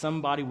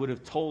 somebody would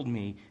have told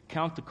me,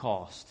 count the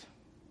cost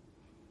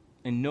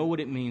and know what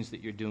it means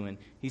that you're doing.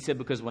 He said,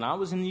 because when I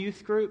was in the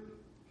youth group,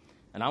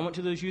 and I went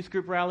to those youth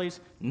group rallies,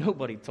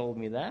 nobody told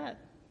me that.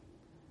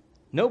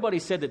 Nobody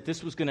said that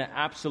this was going to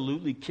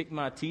absolutely kick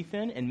my teeth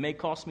in and may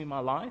cost me my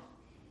life.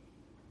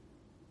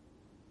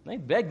 They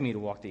begged me to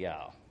walk the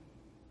aisle.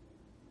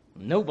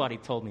 Nobody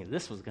told me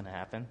this was going to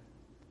happen,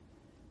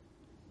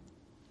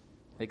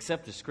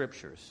 except the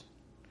Scriptures.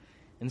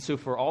 And so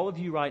for all of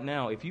you right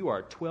now, if you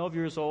are 12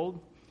 years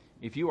old,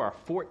 if you are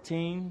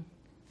 14,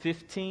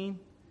 15,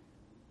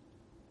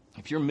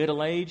 if you're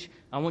middle-aged,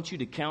 I want you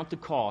to count the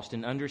cost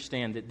and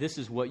understand that this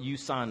is what you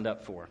signed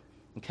up for.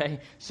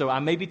 Okay? So I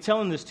may be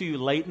telling this to you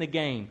late in the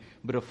game,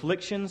 but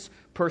afflictions,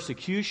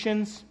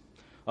 persecutions,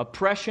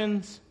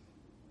 oppressions,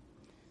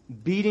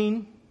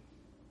 beating,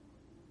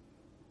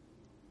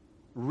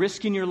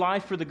 risking your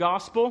life for the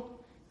gospel,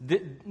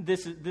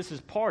 this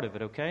is part of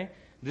it, okay?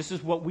 This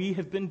is what we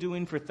have been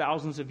doing for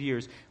thousands of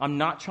years. I'm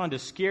not trying to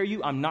scare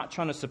you. I'm not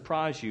trying to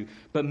surprise you.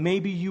 But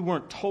maybe you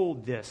weren't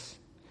told this.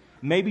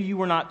 Maybe you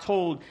were not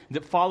told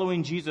that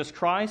following Jesus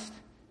Christ,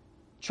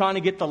 trying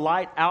to get the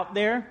light out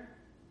there,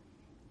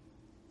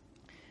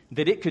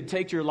 that it could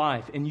take your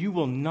life and you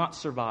will not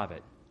survive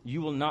it.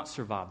 You will not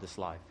survive this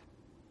life.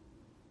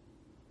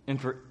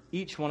 And for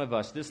each one of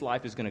us, this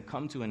life is going to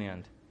come to an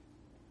end.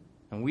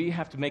 And we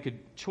have to make a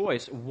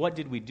choice. What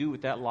did we do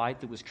with that light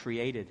that was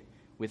created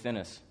within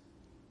us?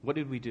 What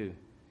did we do?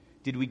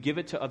 Did we give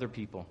it to other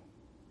people?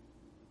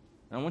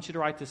 And I want you to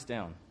write this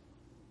down.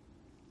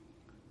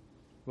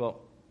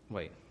 Well,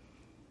 wait.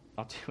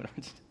 I'll do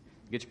it.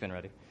 Get your pen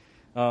ready.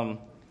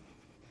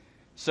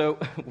 So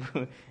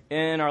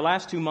in our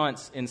last 2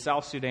 months in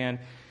South Sudan,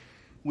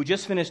 we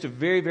just finished a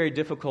very, very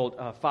difficult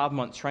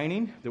 5-month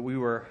training that we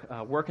were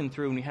working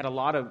through, and we had a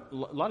lot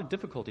of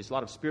difficulties, a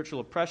lot of spiritual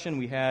oppression.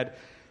 We had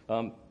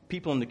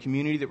people in the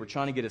community that were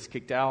trying to get us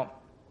kicked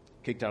out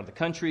of the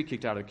country,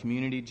 kicked out of the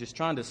community, just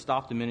trying to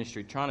stop the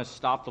ministry, trying to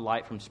stop the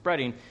light from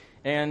spreading.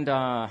 And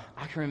I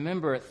can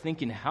remember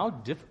thinking how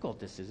difficult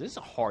this is. This is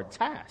a hard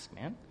task,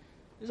 man.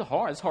 It's the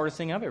hardest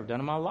thing I've ever done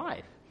in my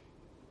life.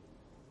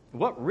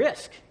 What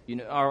risk,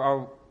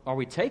 are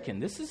we taking?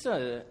 This is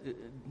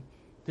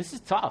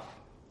tough.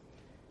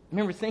 I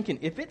remember thinking,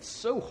 if it's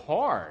so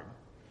hard,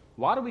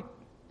 why do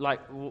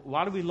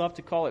we love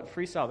to call it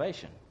free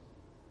salvation?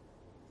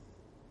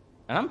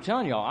 And I'm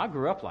telling y'all, I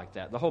grew up like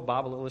that. The whole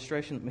Bible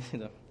illustration.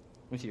 Let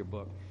me see your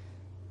book.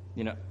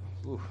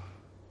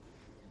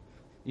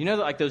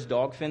 Like those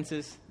dog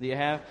fences that you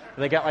have?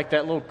 They got like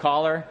that little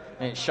collar,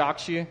 and it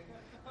shocks you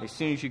as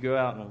soon as you go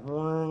out.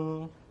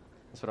 And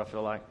that's what I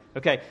feel like.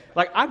 Okay,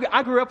 like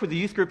I grew up with the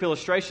youth group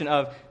illustration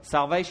of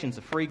salvation's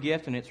a free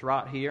gift, and it's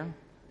right here.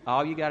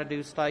 All you got to do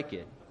is take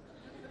it.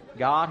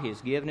 God has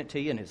given it to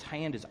you, and His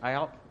hand is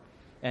out.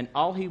 And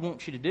all He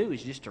wants you to do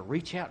is just to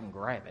reach out and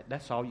grab it.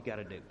 That's all you got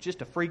to do.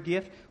 Just a free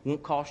gift,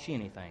 won't cost you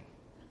anything.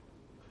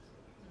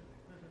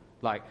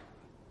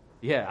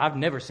 I've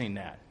never seen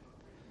that.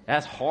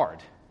 That's hard,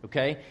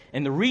 okay?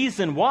 And the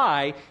reason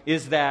why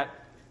is that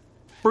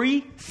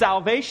free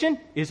salvation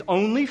is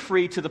only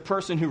free to the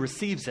person who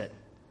receives it.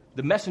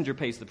 The messenger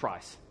pays the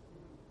price.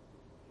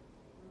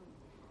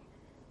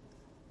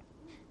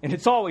 And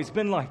it's always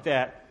been like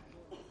that.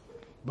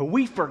 But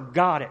we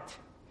forgot it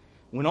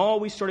when all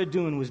we started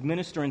doing was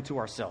ministering to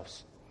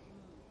ourselves.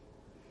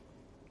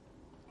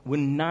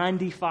 When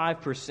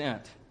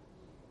 95%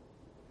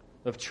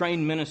 of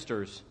trained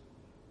ministers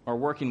are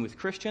working with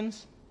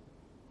Christians,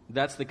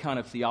 that's the kind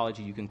of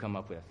theology you can come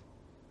up with.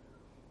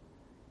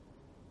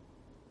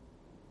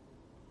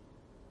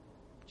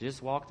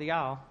 Just walk the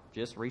aisle.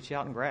 Just reach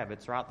out and grab it.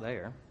 It's right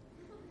there.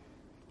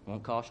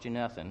 Won't cost you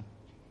nothing.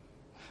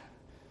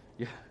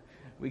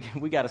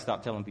 We got to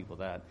stop telling people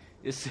that.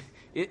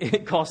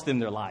 It costs them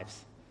their lives.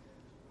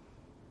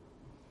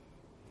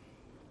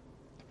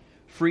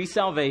 Free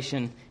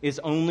salvation is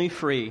only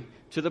free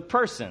to the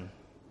person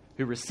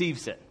who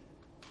receives it.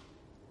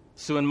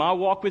 So in my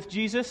walk with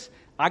Jesus,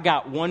 I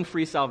got one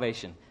free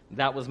salvation.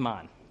 That was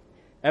mine.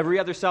 Every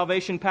other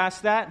salvation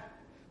past that,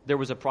 there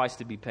was a price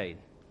to be paid.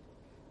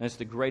 And it's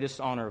the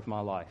greatest honor of my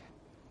life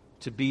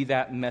to be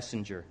that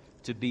messenger,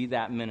 to be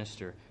that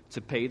minister,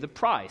 to pay the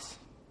price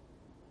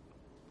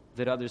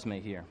that others may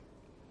hear.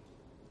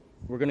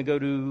 We're going to go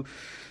to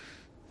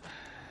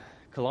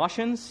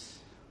Colossians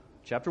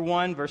chapter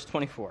 1, verse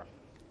 24.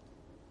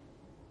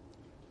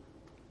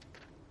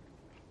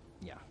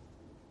 Yeah.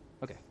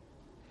 Okay.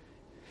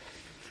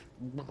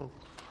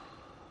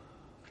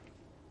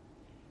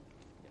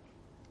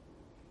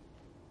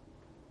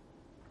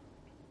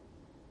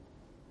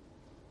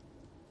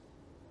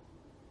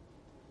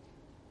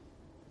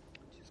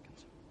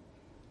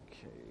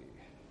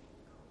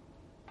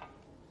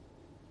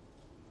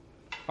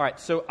 All right,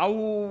 so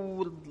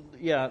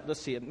let's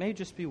see. It may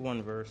just be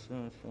one verse.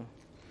 All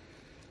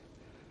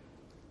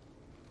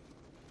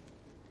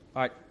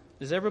right,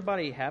 does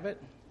everybody have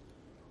it?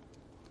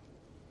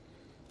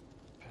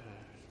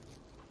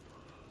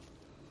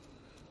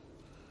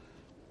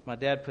 My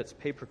dad puts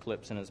paper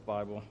clips in his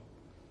Bible,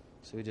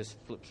 so he just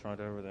flips right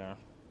over there.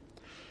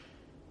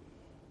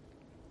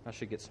 I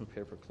should get some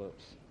paper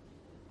clips.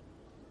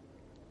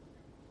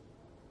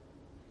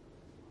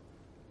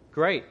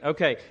 Great,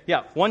 okay, yeah,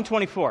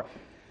 124.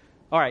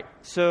 All right,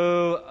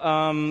 so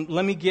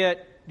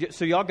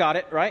so y'all got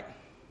it, right?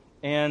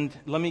 And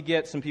let me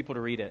get some people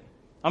to read it.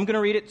 I'm going to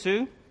read it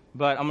too,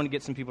 but I'm going to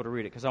get some people to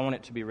read it because I want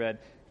it to be read.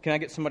 Can I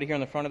get somebody here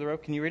in the front of the row?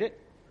 Can you read it?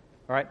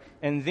 All right,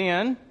 and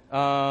then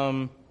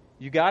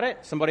you got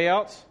it? Somebody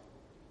else?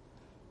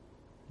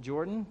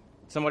 Jordan?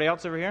 Somebody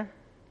else over here?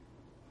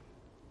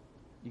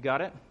 You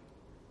got it?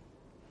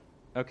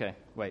 Okay,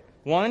 wait.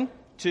 1,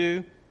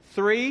 2,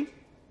 3.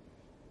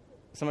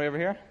 Somebody over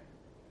here?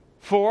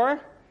 4.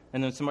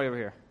 And then somebody over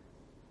here.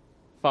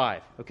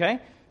 5. Okay?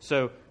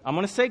 So I'm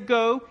going to say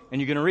go, and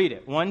you're going to read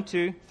it. 1,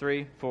 2,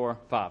 3, 4,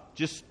 5.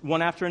 Just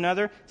one after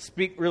another.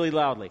 Speak really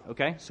loudly,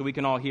 okay? So we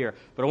can all hear.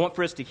 But I want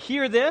for us to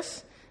hear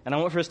this, and I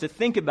want for us to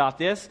think about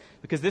this,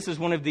 because this is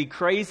one of the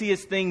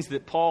craziest things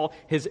that Paul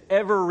has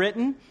ever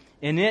written,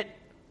 and it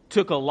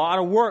took a lot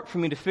of work for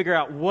me to figure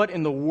out what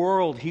in the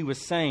world he was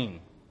saying.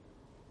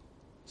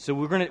 So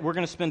we're going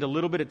to spend a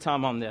little bit of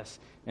time on this,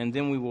 and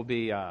then we'll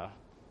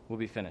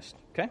be finished,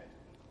 okay?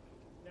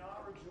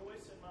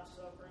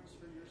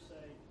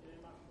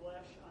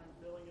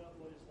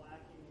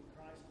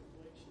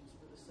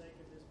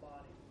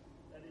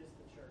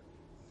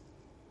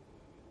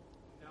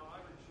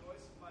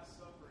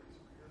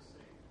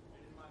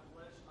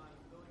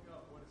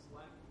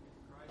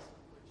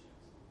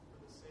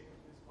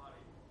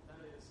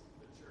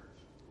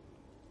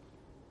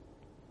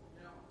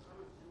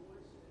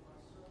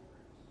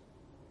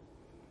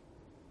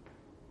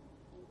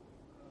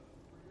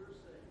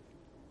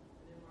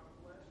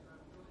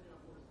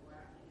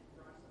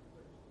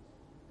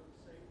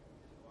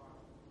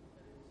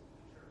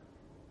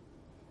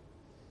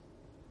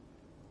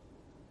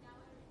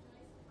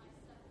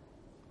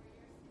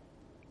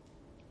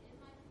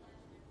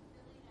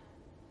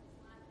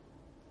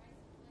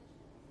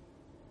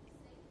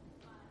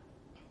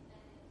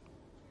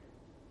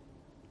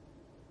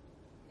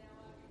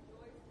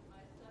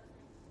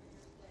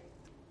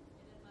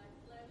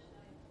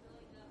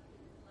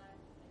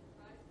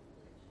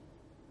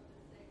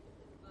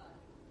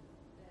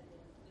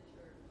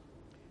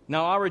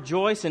 Now I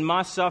rejoice in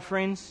my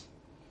sufferings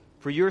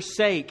for your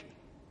sake,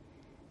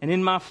 and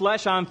in my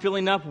flesh I am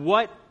filling up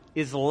what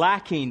is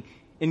lacking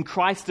in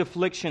Christ's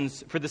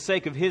afflictions for the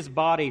sake of his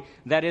body,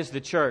 that is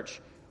the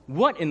church.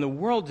 What in the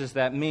world does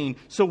that mean?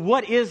 So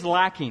what is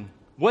lacking?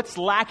 What's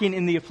lacking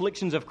in the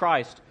afflictions of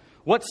Christ?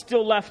 What's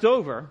still left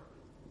over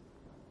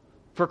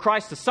for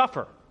Christ to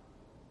suffer?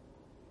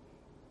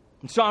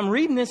 And so I'm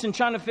reading this and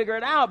trying to figure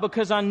it out,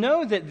 because I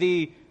know that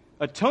the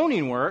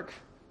atoning work,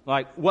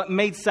 like what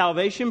made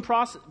salvation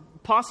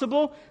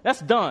possible, that's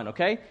done,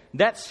 okay?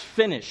 That's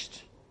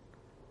finished.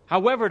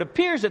 However, it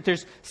appears that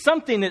there's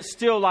something that's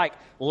still like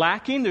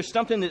lacking. There's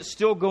something that's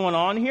still going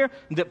on here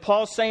that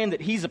Paul's saying that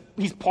he's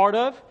part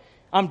of.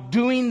 I'm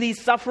doing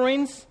these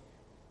sufferings.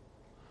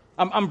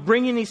 I'm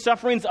bringing these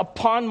sufferings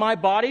upon my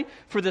body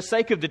for the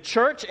sake of the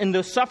church, and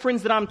the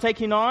sufferings that I'm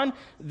taking on,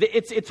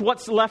 it's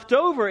what's left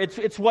over.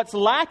 It's what's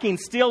lacking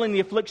still in the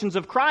afflictions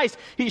of Christ.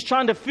 He's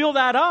trying to fill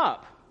that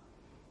up.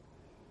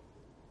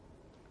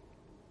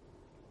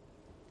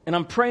 And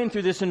I'm praying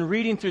through this and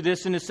reading through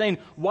this and it's saying,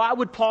 why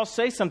would Paul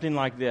say something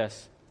like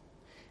this?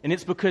 And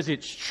it's because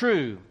it's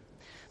true.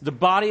 The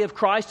body of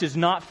Christ is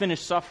not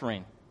finished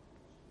suffering.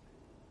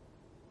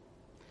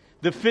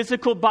 The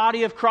physical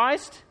body of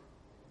Christ,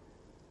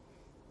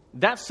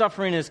 that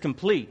suffering is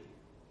complete.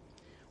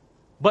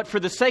 But for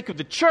the sake of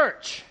the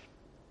church,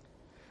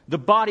 the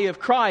body of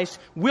Christ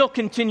will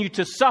continue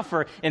to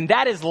suffer, and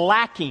that is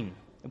lacking,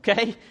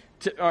 okay?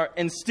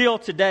 And still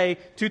today,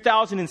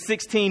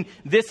 2016,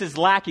 this is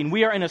lacking.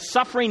 We are in a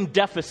suffering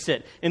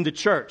deficit in the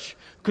church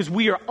because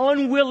we are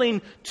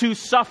unwilling to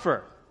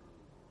suffer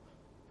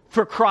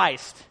for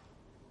Christ.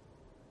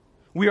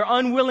 We are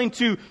unwilling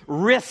to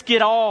risk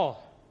it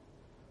all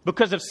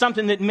because of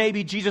something that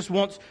maybe Jesus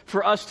wants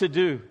for us to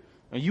do.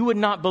 You would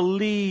not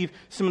believe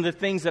some of the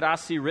things that I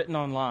see written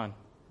online.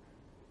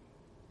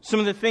 Some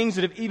of the things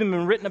that have even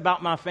been written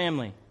about my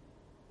family.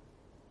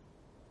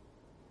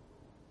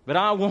 But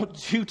I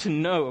want you to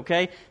know,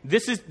 okay?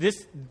 This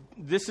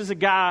is a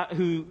guy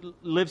who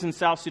lives in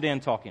South Sudan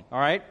talking, all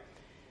right?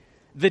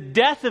 The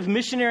death of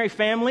missionary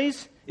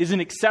families is an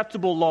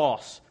acceptable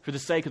loss for the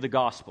sake of the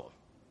gospel,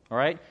 all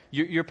right?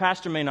 Your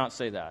pastor may not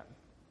say that.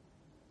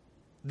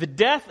 The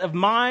death of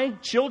my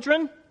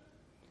children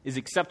is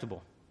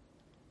acceptable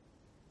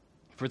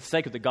for the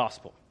sake of the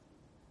gospel.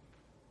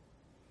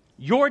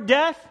 Your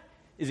death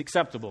is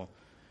acceptable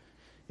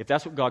if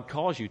that's what God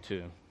calls you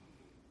to.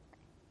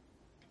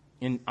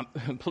 And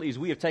please,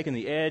 we have taken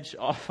the edge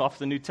off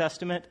the New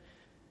Testament,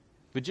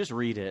 but just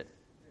read it.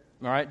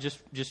 All right?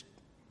 Just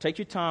take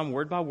your time,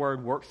 word by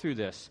word, work through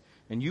this,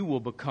 and you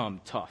will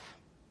become tough.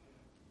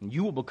 And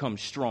you will become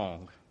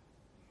strong.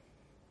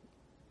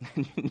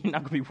 You're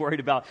not going to be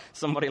worried about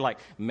somebody like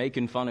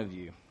making fun of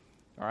you,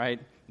 all right,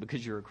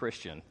 because you're a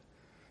Christian.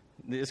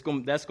 That's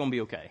going to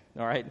be okay,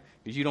 all right,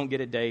 because you don't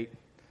get a date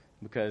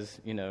because,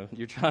 you're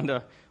trying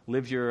to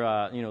live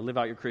live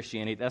out your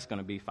Christianity. That's going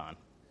to be fine,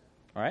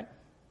 all right?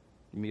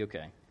 You'll be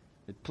okay.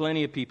 There's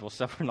plenty of people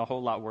suffering a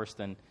whole lot worse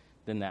than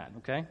that,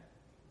 okay?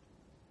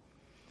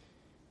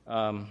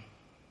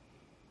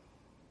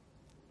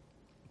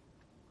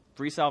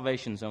 Free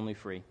salvation is only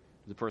free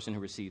to the person who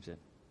receives it.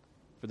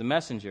 For the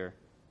messenger,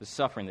 the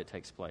suffering that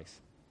takes place.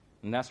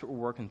 And that's what we're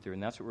working through,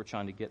 and that's what we're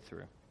trying to get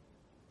through.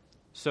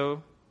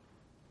 So,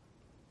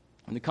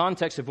 in the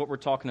context of what we're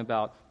talking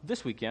about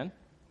this weekend,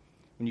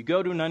 when you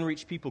go to an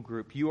unreached people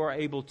group, you are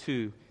able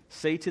to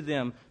say to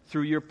them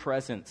through your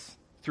presence,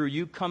 through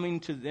you coming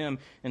to them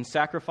and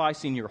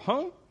sacrificing your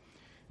home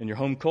and your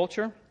home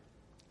culture,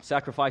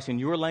 sacrificing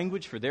your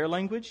language for their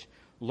language,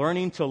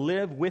 learning to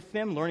live with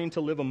them, learning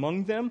to live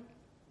among them,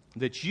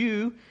 that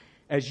you,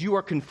 as you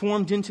are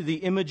conformed into the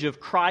image of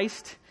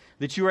Christ,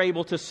 that you are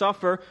able to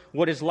suffer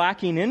what is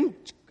lacking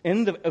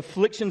in the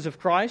afflictions of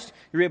Christ.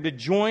 You're able to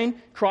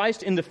join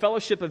Christ in the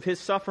fellowship of His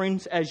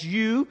sufferings. As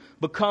you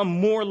become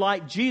more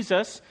like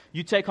Jesus,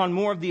 you take on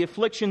more of the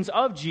afflictions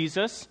of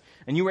Jesus,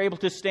 and you are able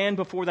to stand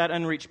before that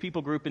unreached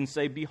people group and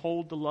say,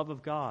 "Behold the love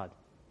of God.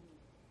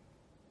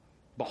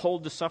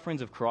 Behold the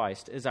sufferings of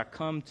Christ as I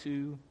come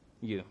to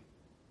you."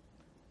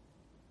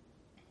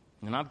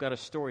 And I've got a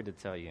story to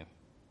tell you.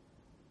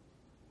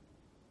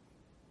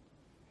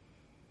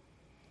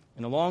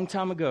 And a long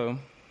time ago,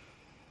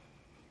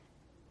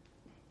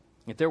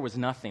 that there was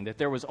nothing, that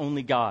there was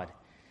only God.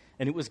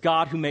 And it was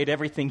God who made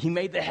everything. He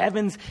made the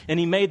heavens and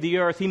He made the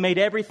earth. He made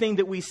everything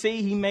that we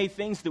see. He made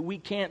things that we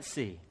can't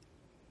see.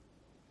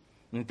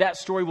 And that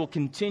story will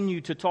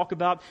continue to talk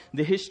about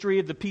the history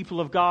of the people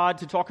of God,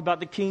 to talk about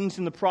the kings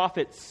and the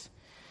prophets,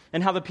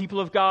 and how the people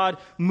of God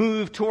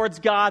moved towards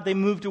God. They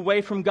moved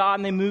away from God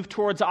and they moved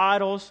towards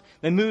idols.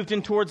 They moved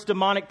in towards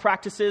demonic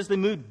practices. They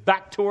moved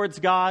back towards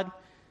God.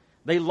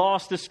 They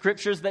lost the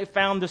Scriptures. They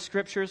found the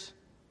Scriptures.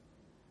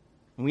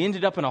 And we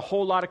ended up in a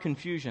whole lot of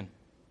confusion.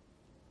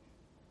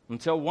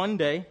 Until one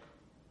day,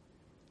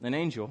 an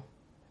angel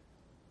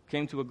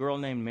came to a girl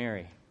named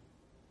Mary.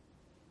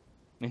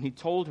 And he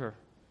told her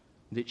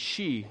that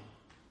she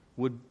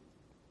would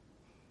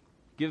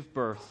give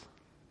birth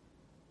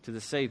to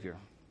the Savior,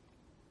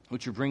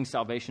 which would bring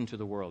salvation to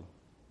the world.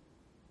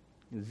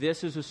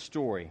 This is a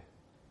story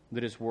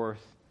that is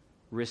worth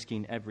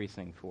risking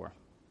everything for.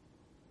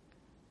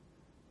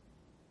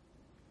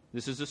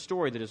 This is a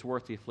story that is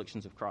worth the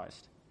afflictions of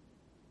Christ.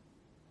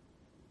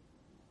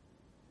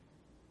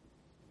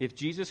 If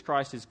Jesus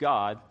Christ is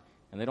God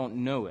and they don't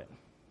know it,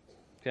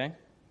 okay?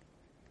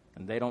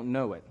 And they don't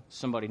know it,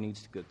 somebody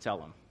needs to go tell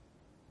them.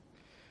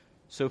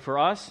 So for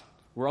us,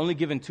 we're only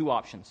given two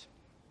options.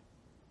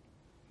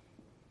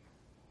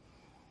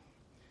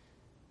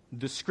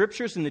 The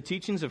Scriptures and the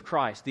teachings of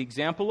Christ, the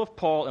example of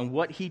Paul and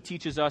what he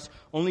teaches us,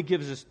 only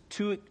gives us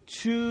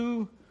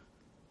two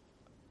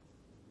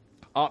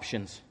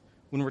options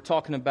when we're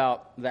talking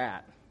about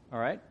that, all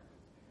right?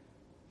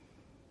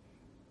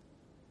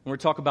 When we're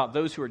talking about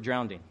those who are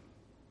drowning.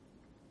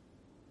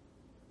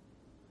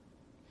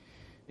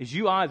 Is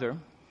you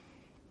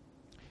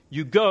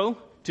go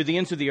to the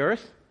ends of the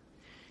earth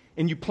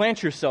and you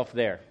plant yourself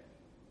there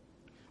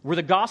where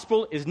the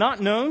gospel is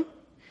not known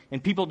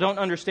and people don't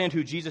understand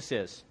who Jesus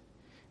is.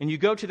 And you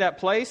go to that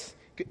place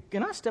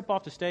Can I step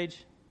off the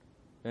stage?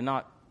 They're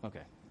not?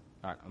 Okay.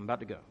 All right, I'm about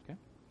to go, okay?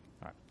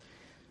 All right.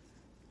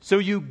 So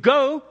you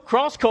go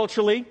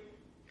cross-culturally.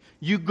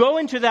 You go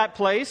into that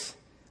place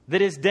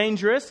that is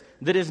dangerous,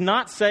 that is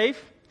not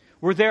safe,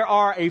 where there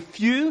are a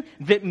few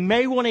that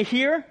may want to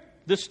hear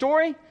the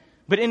story,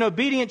 but in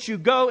obedience you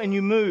go and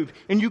you move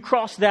and you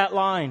cross that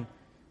line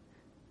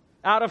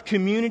out of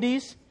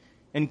communities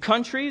and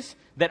countries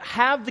that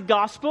have the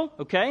gospel,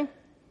 okay?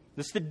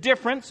 That's the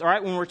difference, all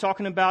right, when we're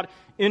talking about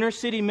inner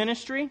city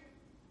ministry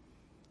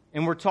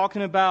and we're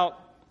talking about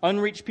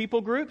unreached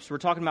people groups. We're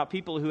talking about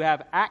people who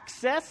have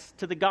access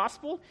to the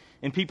gospel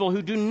and people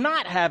who do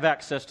not have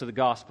access to the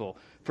gospel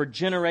for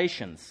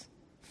generations.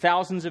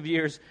 Thousands of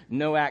years,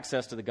 no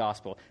access to the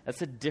gospel.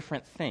 That's a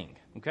different thing,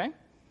 okay?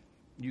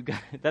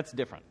 That's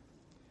different.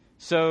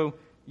 So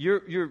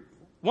your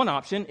one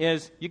option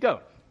is you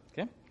go,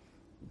 okay?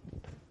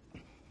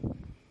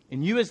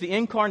 And you as the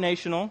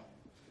incarnational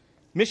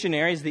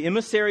missionary, as the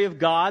emissary of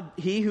God,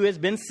 he who has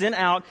been sent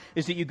out,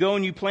 is that you go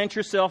and you plant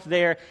yourself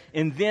there,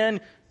 and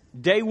then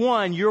day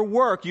one, your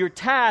work, your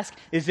task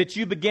is that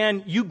you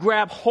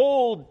grab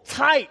hold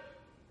tight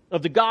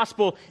of the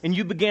gospel and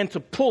you begin to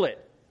pull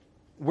it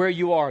where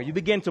you are. You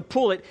begin to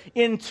pull it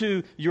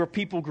into your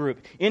people group,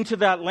 into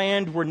that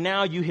land where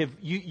now you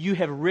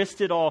have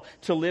risked it all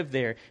to live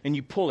there, and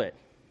you pull it.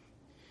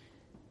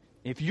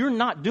 If you're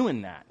not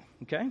doing that,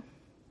 okay,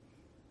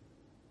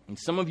 and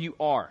some of you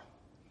are,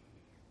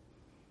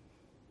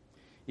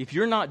 if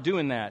you're not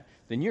doing that,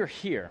 then you're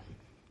here.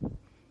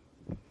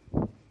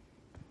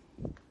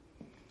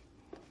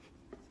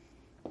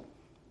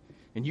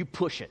 And you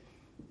push it.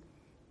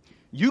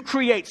 You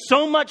create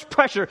so much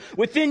pressure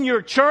within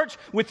your church,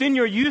 within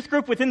your youth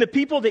group, within the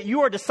people that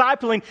you are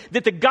discipling,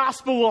 that the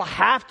gospel will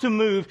have to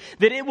move,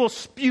 that it will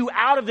spew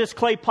out of this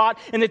clay pot,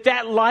 and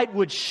that light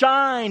would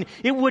shine.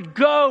 It would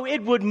go.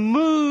 It would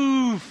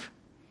move.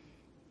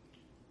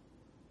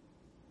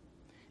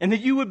 And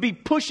that you would be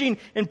pushing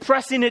and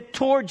pressing it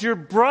towards your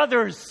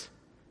brothers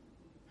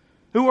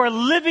who are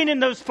living in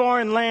those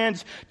foreign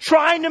lands,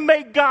 trying to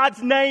make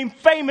God's name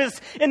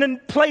famous in a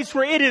place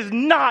where it is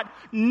not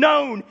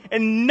known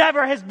and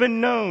never has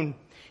been known.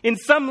 In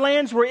some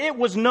lands where it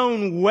was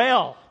known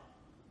well,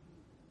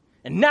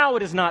 and now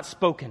it is not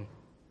spoken.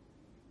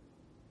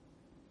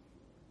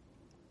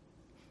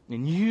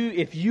 And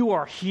if you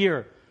are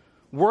here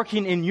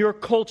working in your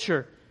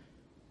culture,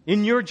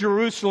 in your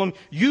Jerusalem,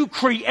 you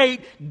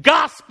create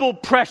gospel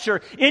pressure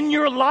in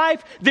your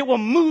life that will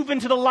move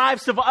into the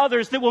lives of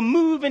others, that will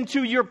move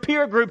into your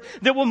peer group,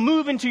 that will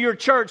move into your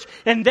church,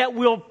 and that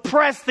will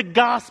press the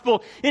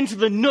gospel into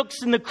the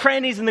nooks and the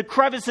crannies and the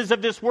crevices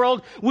of this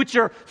world, which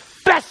are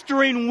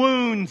festering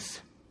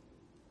wounds.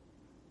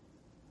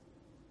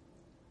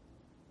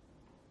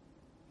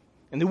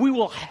 And that we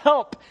will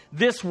help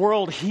this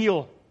world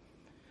heal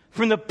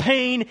from the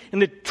pain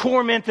and the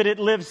torment that it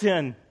lives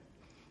in.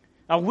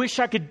 I wish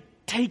I could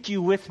take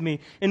you with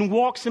me and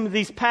walk some of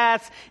these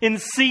paths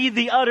and see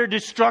the utter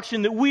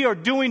destruction that we are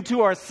doing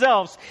to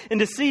ourselves, and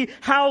to see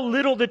how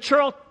little the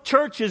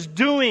church is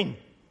doing.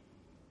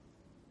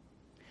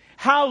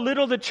 How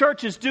little the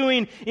church is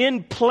doing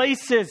in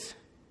places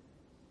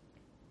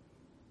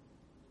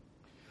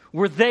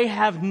where they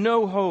have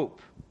no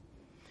hope.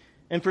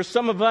 And for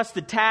some of us,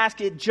 the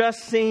task, it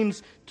just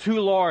seems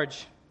too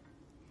large.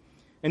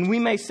 And we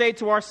may say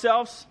to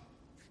ourselves,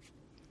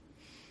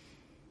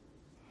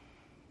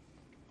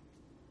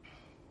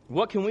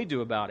 what can we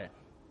do about it?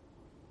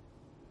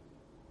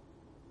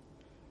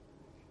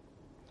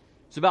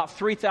 It's about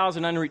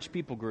 3,000 unreached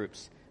people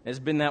groups. It's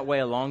been that way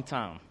a long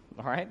time,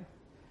 all right?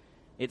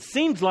 It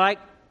seems like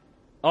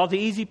all the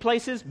easy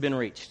places been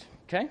reached,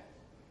 okay?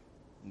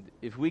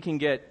 If we can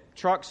get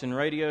trucks and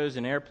radios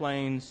and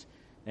airplanes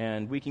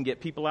and we can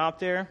get people out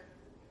there,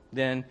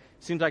 then it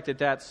seems like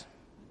that's,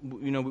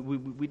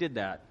 we did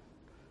that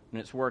and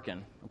it's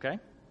working, okay?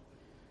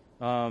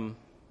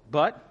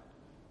 But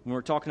when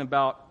we're talking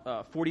about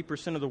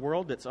 40% of the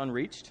world that's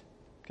unreached,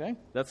 okay,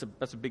 that's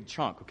a big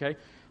chunk, okay?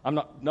 I'm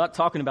not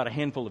talking about a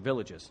handful of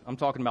villages. I'm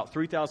talking about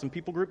 3,000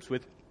 people groups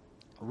with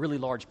really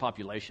large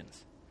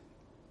populations.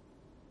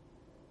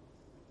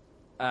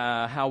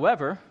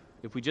 However,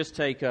 if we just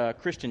take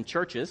Christian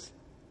churches,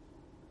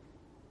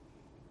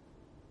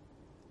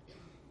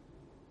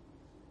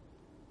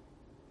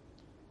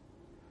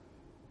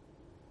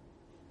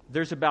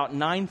 there's about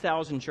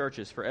 9,000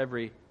 churches for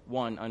every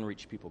one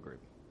unreached people group,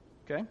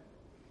 okay?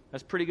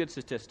 That's pretty good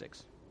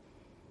statistics.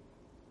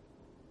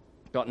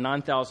 About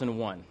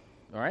 9,001,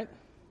 all right?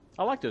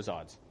 I like those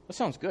odds. That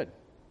sounds good,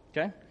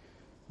 okay?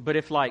 But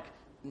if like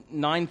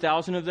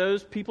 9,000 of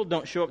those people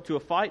don't show up to a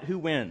fight, who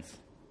wins?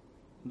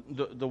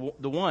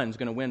 The one's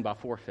going to win by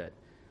forfeit.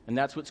 And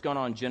that's what's gone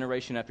on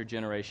generation after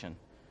generation.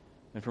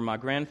 And from my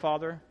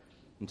grandfather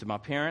and to my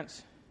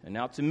parents and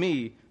now to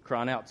me,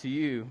 crying out to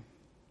you,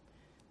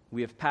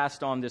 we have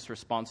passed on this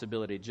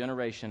responsibility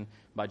generation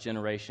by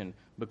generation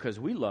because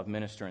we love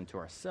ministering to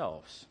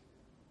ourselves.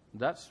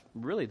 That's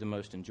really the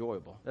most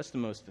enjoyable. That's the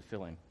most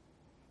fulfilling.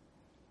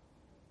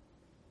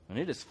 And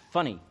it is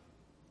funny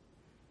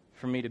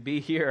for me to be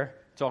here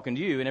talking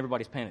to you, and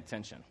everybody's paying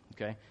attention,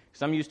 okay?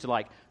 Because I'm used to,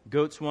 like,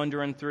 goats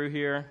wandering through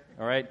here,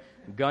 all right?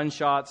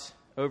 Gunshots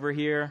over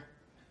here.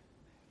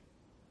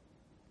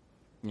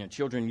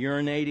 Children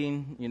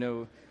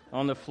urinating,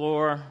 on the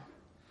floor.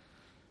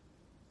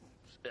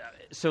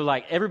 So,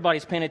 like,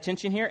 everybody's paying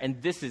attention here,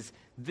 and this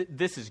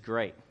is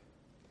great.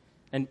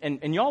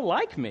 And y'all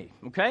like me,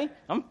 okay?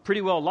 I'm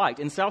pretty well liked.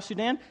 In South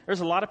Sudan,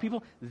 there's a lot of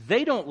people,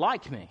 they don't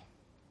like me,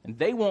 and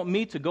they want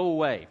me to go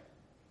away.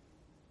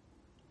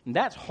 And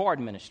that's hard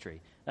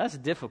ministry. That's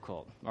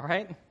difficult, all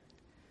right?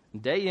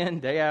 Day in,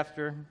 day out,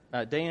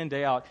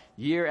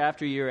 year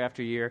after year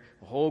after year,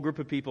 a whole group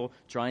of people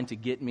trying to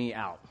get me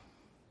out,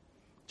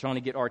 trying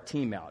to get our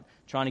team out,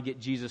 trying to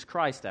get Jesus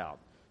Christ out,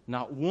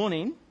 not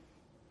wanting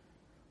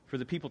for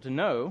the people to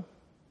know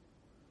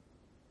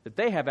that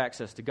they have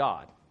access to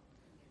God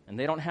and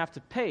they don't have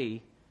to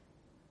pay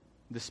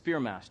the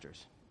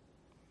spearmasters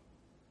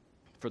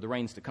for the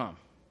rains to come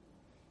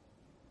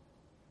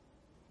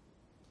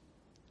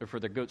or for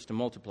their goats to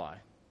multiply,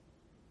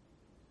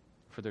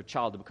 for their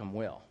child to become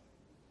well.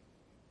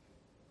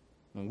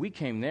 When we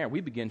came there, we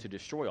began to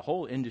destroy a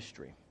whole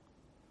industry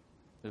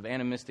of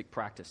animistic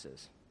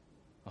practices,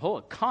 a whole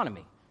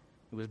economy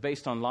that was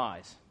based on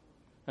lies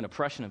and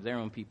oppression of their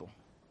own people.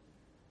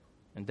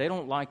 And they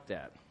don't like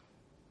that.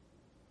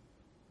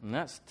 And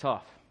that's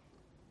tough.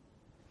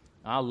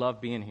 I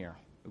love being here,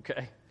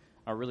 okay?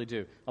 I really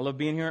do. I love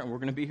being here, and we're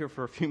going to be here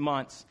for a few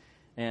months,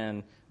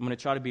 and I'm going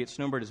to try to be at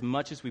Snowbird as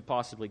much as we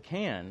possibly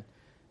can.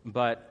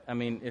 But, I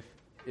mean,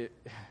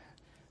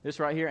 this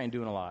right here ain't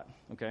doing a lot,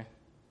 okay?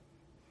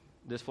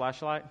 This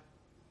flashlight,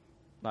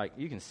 like,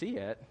 you can see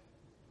it,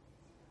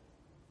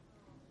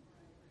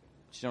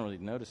 but you don't really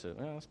notice it.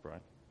 Well, that's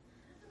bright.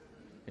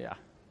 Yeah.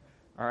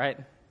 All right?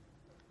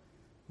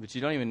 But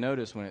you don't even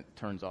notice when it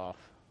turns off.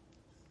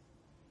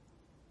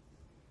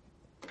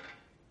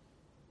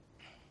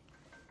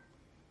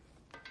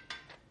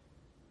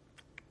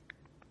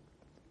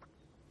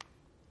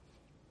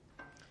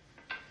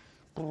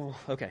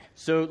 Okay,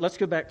 so let's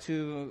go back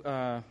to,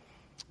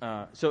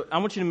 so I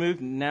want you to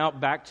move now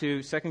back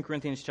to 2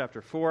 Corinthians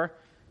chapter 4,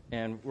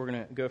 and we're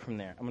going to go from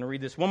there. I'm going to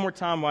read this one more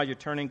time while you're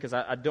turning, because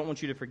I don't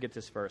want you to forget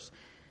this verse.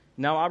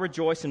 Now I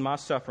rejoice in my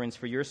sufferings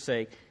for your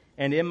sake,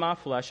 and in my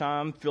flesh I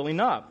am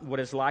filling up what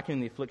is lacking in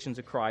the afflictions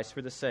of Christ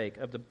for the sake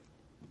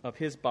of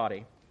his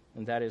body,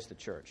 and that is the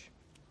church.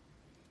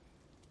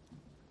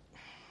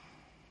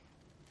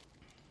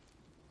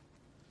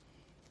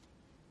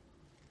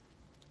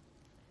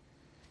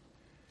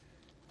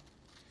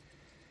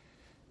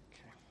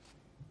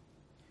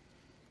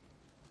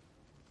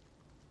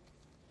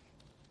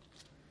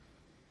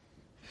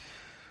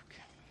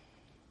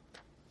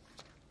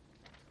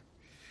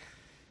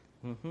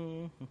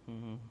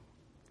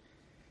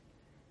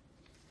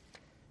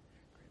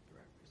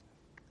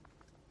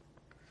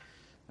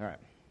 All right.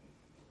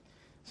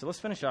 So let's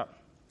finish up.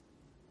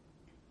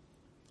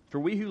 For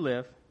we who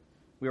live,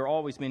 we are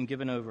always being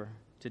given over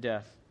to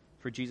death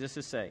for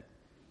Jesus' sake,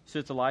 so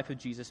that the life of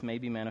Jesus may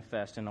be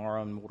manifest in our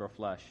own mortal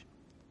flesh.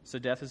 So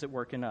death is at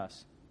work in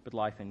us, but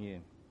life in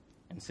you.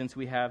 And since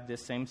we have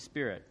this same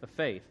spirit of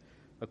faith,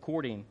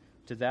 according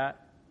to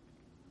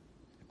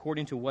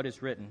what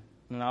is written,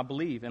 and I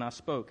believe and I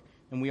spoke,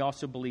 and we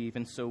also believe,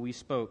 and so we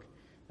spoke,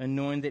 and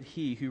knowing that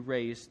he who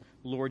raised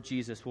Lord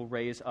Jesus will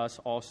raise us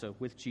also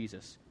with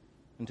Jesus,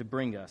 and to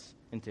bring us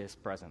into his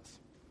presence.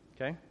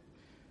 Okay?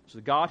 So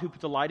the God who put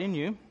the light in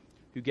you,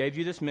 who gave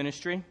you this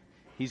ministry,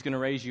 he's going to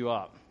raise you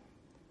up.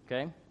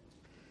 Okay?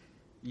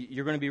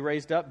 You're going to be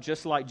raised up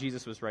just like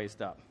Jesus was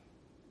raised up.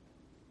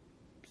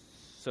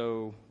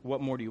 So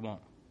what more do you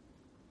want?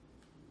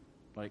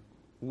 Like,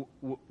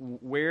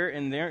 where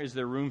in there is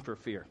there room for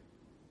fear?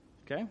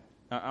 Okay?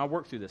 I'll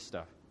work through this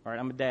stuff. All right,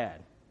 I'm a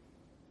dad.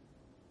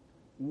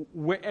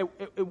 At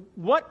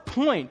what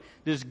point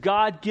does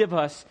God give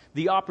us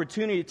the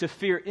opportunity to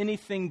fear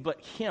anything but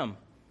him?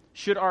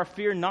 Should our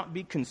fear not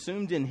be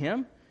consumed in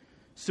him?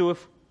 So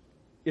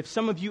if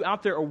some of you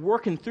out there are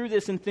working through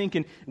this and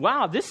thinking,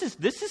 "Wow, this is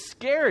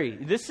scary.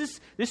 This is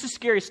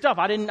scary stuff.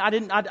 I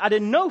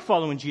didn't know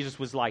following Jesus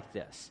was like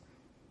this.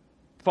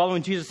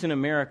 Following Jesus in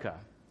America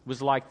was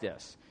like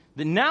this."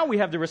 Then now we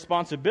have the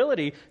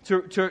responsibility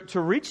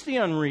to reach the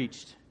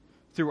unreached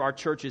through our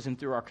churches and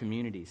through our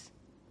communities.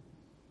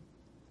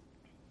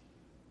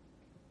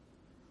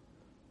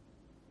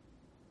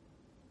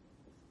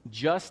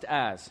 Just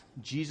as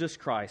Jesus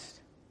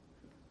Christ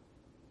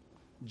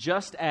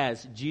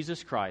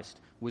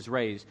was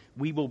raised,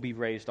 we will be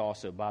raised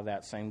also by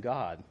that same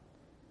God.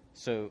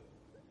 So,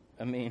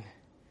 I mean,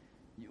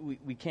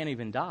 we can't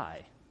even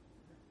die.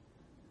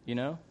 You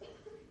know?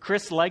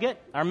 Chris Leggett,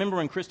 I remember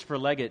when Christopher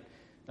Leggett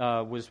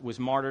was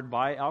martyred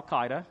by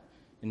Al-Qaeda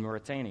in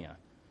Mauritania.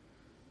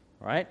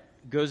 Right?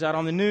 Goes out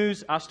on the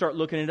news. I start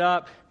looking it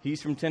up.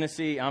 He's from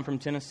Tennessee. I'm from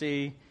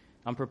Tennessee.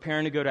 I'm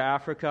preparing to go to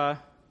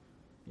Africa.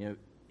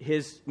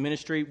 His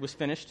ministry was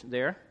finished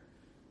there,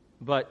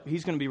 but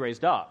he's going to be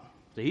raised up.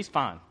 So he's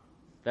fine.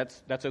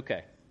 That's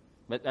okay.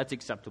 That's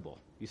acceptable.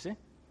 You see?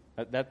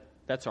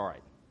 That's all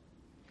right.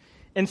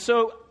 And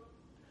so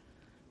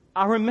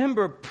I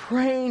remember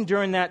praying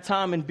during that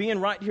time and being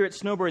right here at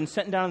Snowbird and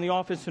sitting down in the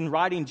office and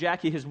writing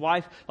Jackie, his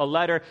wife, a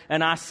letter.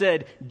 And I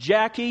said,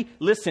 Jackie,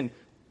 listen,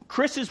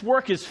 Chris's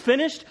work is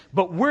finished,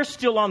 but we're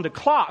still on the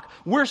clock.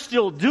 We're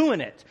still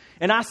doing it.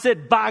 And I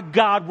said, by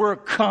God, we're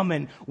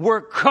coming.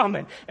 We're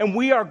coming. And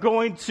we are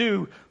going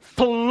to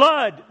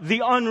flood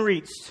the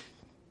unreached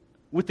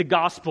with the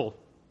gospel.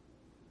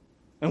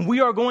 And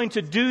we are going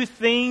to do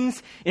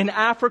things in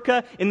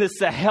Africa, in the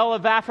Sahel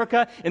of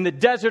Africa, in the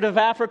desert of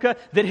Africa,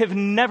 that have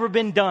never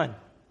been done.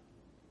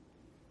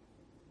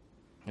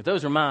 And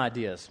those are my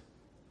ideas.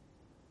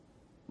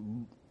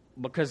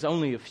 Because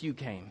only a few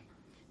came.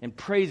 And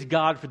praise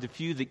God for the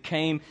few that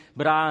came,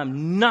 but I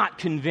am not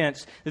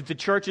convinced that the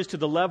church is to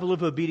the level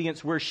of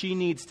obedience where she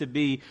needs to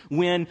be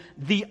when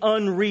the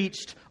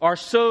unreached are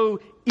so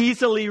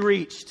easily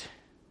reached.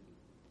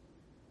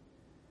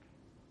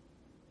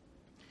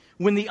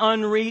 When the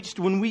unreached,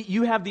 when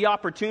you have the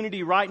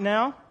opportunity right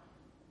now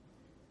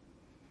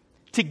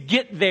to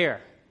get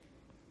there.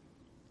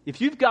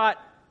 If you've got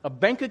a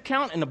bank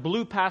account and a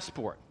blue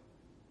passport,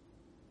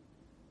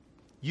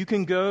 you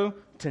can go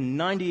to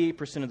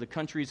 98% of the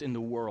countries in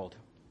the world.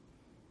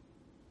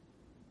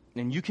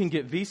 And you can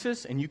get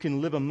visas and you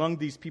can live among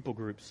these people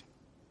groups.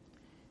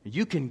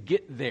 You can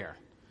get there,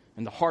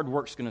 and the hard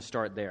work's going to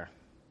start there.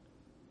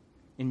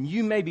 And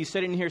you may be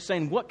sitting here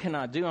saying, what can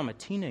I do? I'm a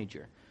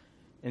teenager.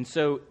 And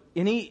so,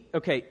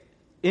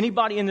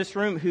 anybody in this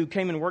room who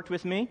came and worked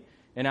with me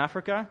in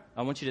Africa,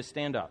 I want you to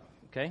stand up,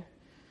 okay?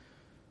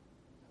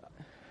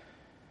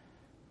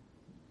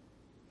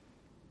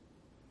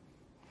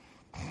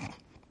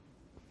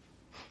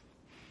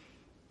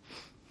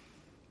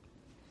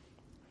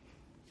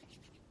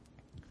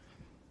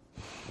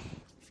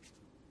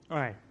 All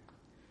right.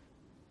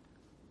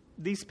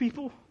 These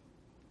people,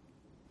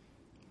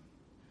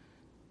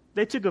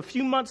 they took a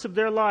few months of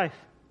their life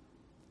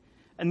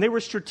and they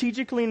were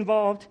strategically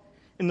involved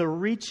in the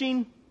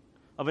reaching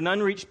of an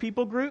unreached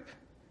people group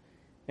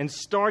and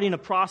starting a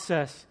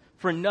process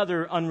for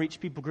another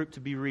unreached people group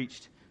to be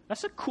reached.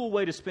 That's a cool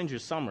way to spend your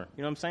summer.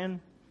 You know what I'm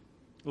saying?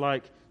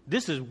 Like,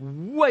 this is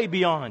way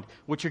beyond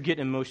what you're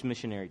getting in most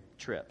missionary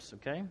trips,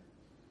 okay?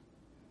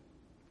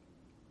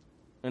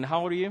 And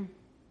how old are you?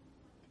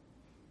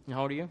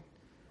 How old are you?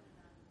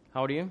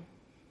 How old are you?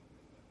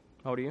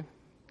 How old are you?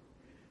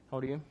 How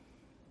old are you?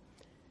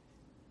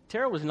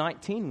 Tara was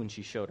 19 when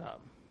she showed up.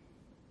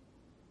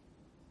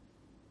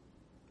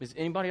 Is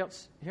anybody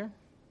else here?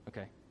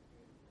 Okay.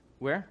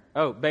 Where?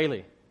 Oh,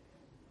 Bailey.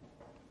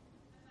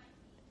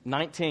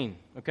 19,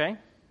 okay?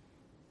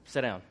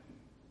 Sit down.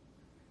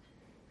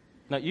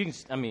 No, you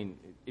can,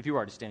 if you were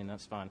already standing,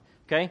 that's fine.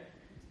 Okay?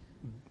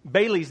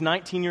 Bailey's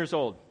 19 years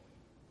old.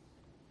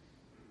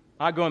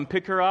 I go and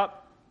pick her up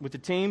with the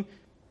team.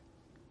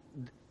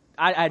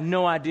 I had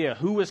no idea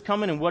who was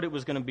coming and what it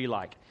was going to be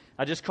like.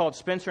 I just called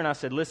Spencer and I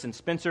said, listen,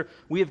 Spencer,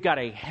 we have got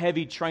a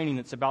heavy training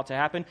that's about to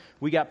happen.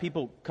 We got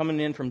people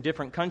coming in from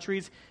different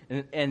countries,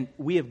 and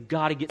we have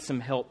got to get some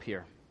help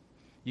here.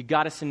 You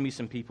got to send me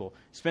some people.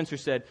 Spencer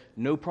said,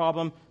 no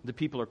problem, the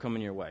people are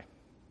coming your way.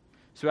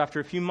 So after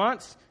a few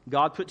months,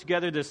 God put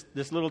together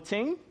this little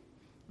team.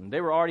 And they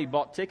were already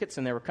bought tickets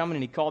and they were coming,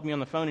 and he called me on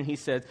the phone and he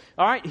said,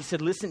 all right, he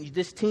said, listen,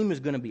 this team is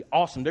going to be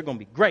awesome. They're going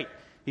to be great.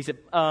 He said,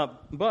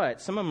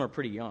 but some of them are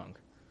pretty young.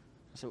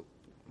 So,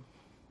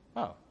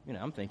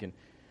 I'm thinking,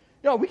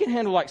 we can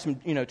handle like some,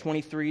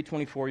 23,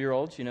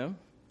 24-year-olds,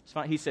 It's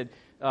fine. He said,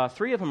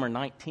 3 of them are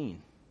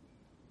 19.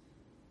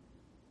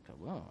 I said,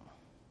 whoa.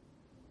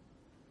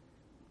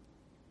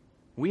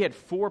 We had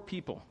 4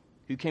 people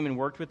who came and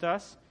worked with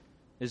us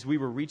as we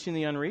were reaching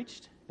the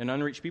unreached and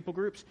unreached people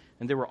groups,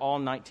 and they were all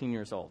 19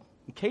 years old.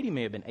 And Katie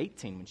may have been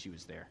 18 when she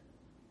was there.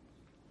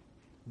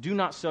 Do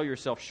not sell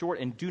yourself short,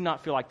 and do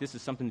not feel like this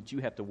is something that you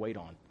have to wait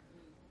on.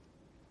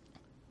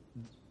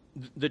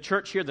 The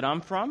church here that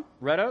I'm from,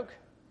 Red Oak,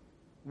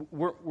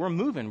 we're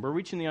moving. We're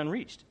reaching the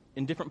unreached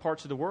in different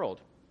parts of the world.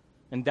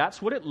 And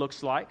that's what it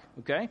looks like,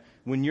 okay?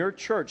 When your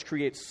church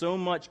creates so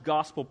much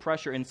gospel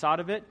pressure inside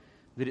of it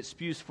that it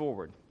spews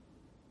forward.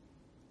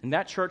 And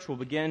that church will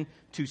begin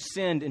to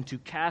send and to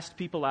cast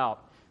people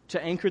out,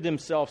 to anchor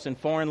themselves in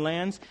foreign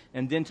lands,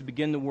 and then to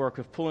begin the work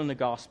of pulling the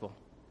gospel.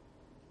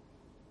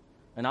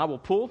 And I will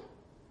pull,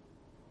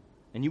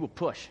 and you will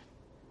push.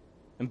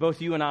 And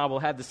both you and I will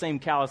have the same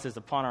calluses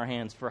upon our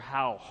hands for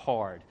how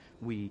hard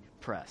we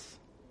press.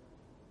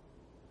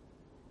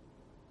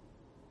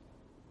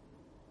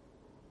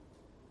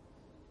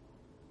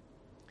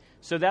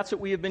 So that's what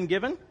we have been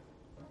given,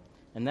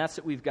 and that's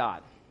what we've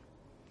got.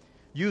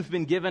 You've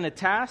been given a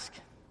task,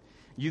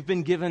 you've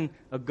been given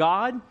a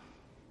God,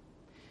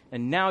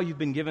 and now you've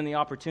been given the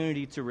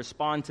opportunity to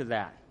respond to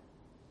that.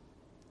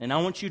 And I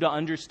want you to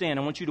understand,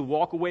 I want you to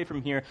walk away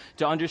from here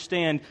to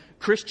understand,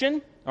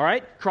 Christian, all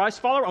right, Christ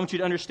follower, I want you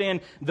to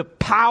understand the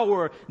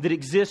power that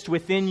exists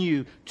within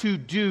you to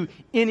do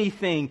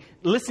anything.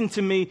 Listen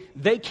to me,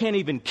 they can't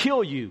even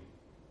kill you.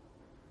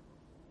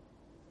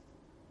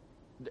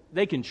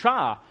 They can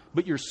try,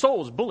 but your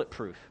soul's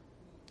bulletproof.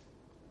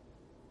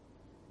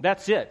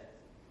 That's it.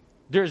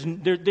 There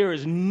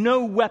is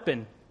no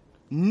weapon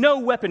No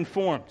weapon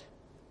formed.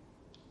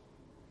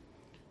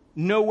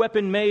 No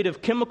weapon made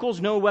of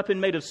chemicals, no weapon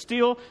made of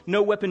steel,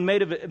 no weapon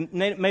made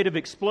of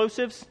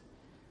explosives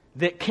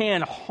that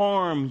can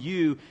harm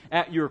you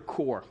at your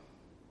core.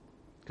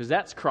 Because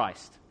that's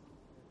Christ.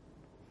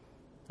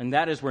 And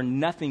that is where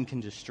nothing can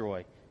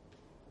destroy.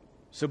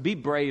 So be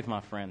brave, my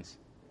friends,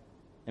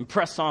 and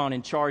press on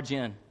and charge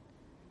in.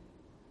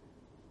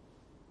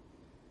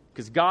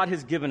 Because God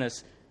has given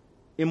us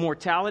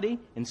immortality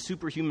and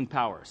superhuman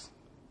powers.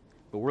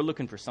 But we're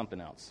looking for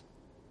something else.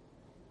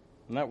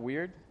 Isn't that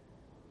weird?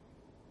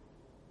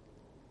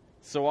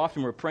 So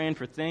often we're praying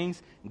for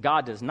things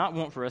God does not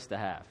want for us to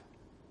have.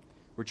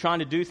 We're trying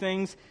to do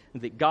things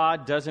that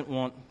God doesn't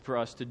want for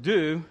us to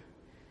do,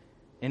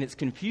 and it's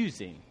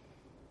confusing.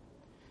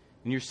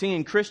 And you're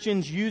seeing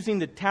Christians using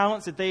the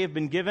talents that they have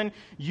been given,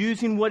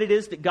 using what it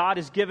is that God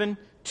has given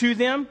to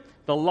them,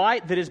 the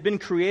light that has been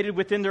created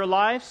within their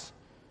lives,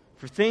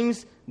 for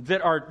things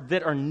that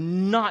are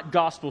not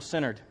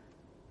gospel-centered.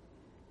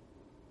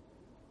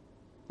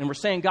 And we're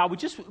saying, God, we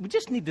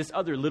just need this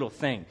other little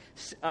thing.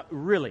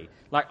 Really.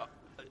 Like,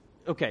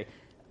 okay,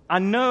 I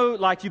know,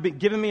 like, you've been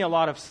giving me a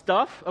lot of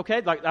stuff,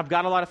 okay? Like, I've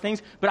got a lot of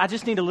things, but I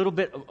just need a little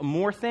bit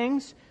more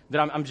things that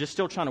I'm just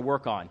still trying to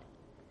work on.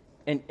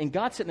 And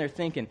God's sitting there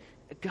thinking,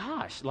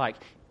 gosh, like,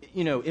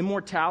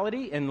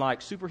 immortality and,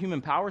 like,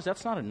 superhuman powers,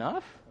 that's not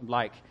enough?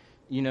 Like,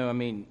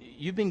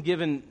 you've been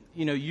given,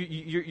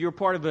 you're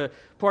part of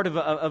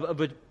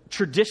a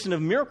tradition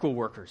of miracle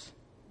workers.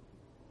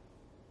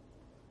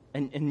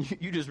 And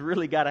you just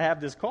really got to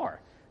have this car.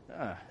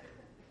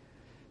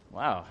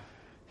 Wow.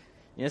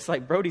 It's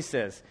like Brody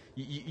says,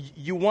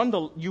 you won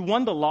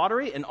the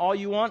lottery, and all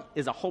you want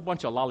is a whole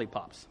bunch of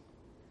lollipops.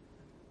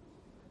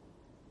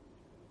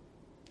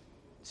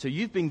 So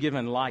you've been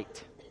given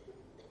light,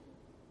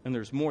 and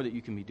there's more that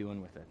you can be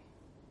doing with it.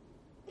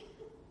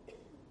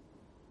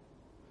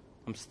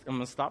 I'm going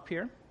to stop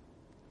here,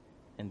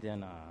 and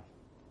then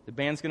the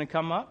band's going to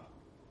come up,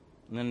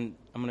 and then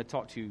I'm going to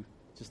talk to you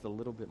just a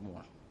little bit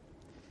more.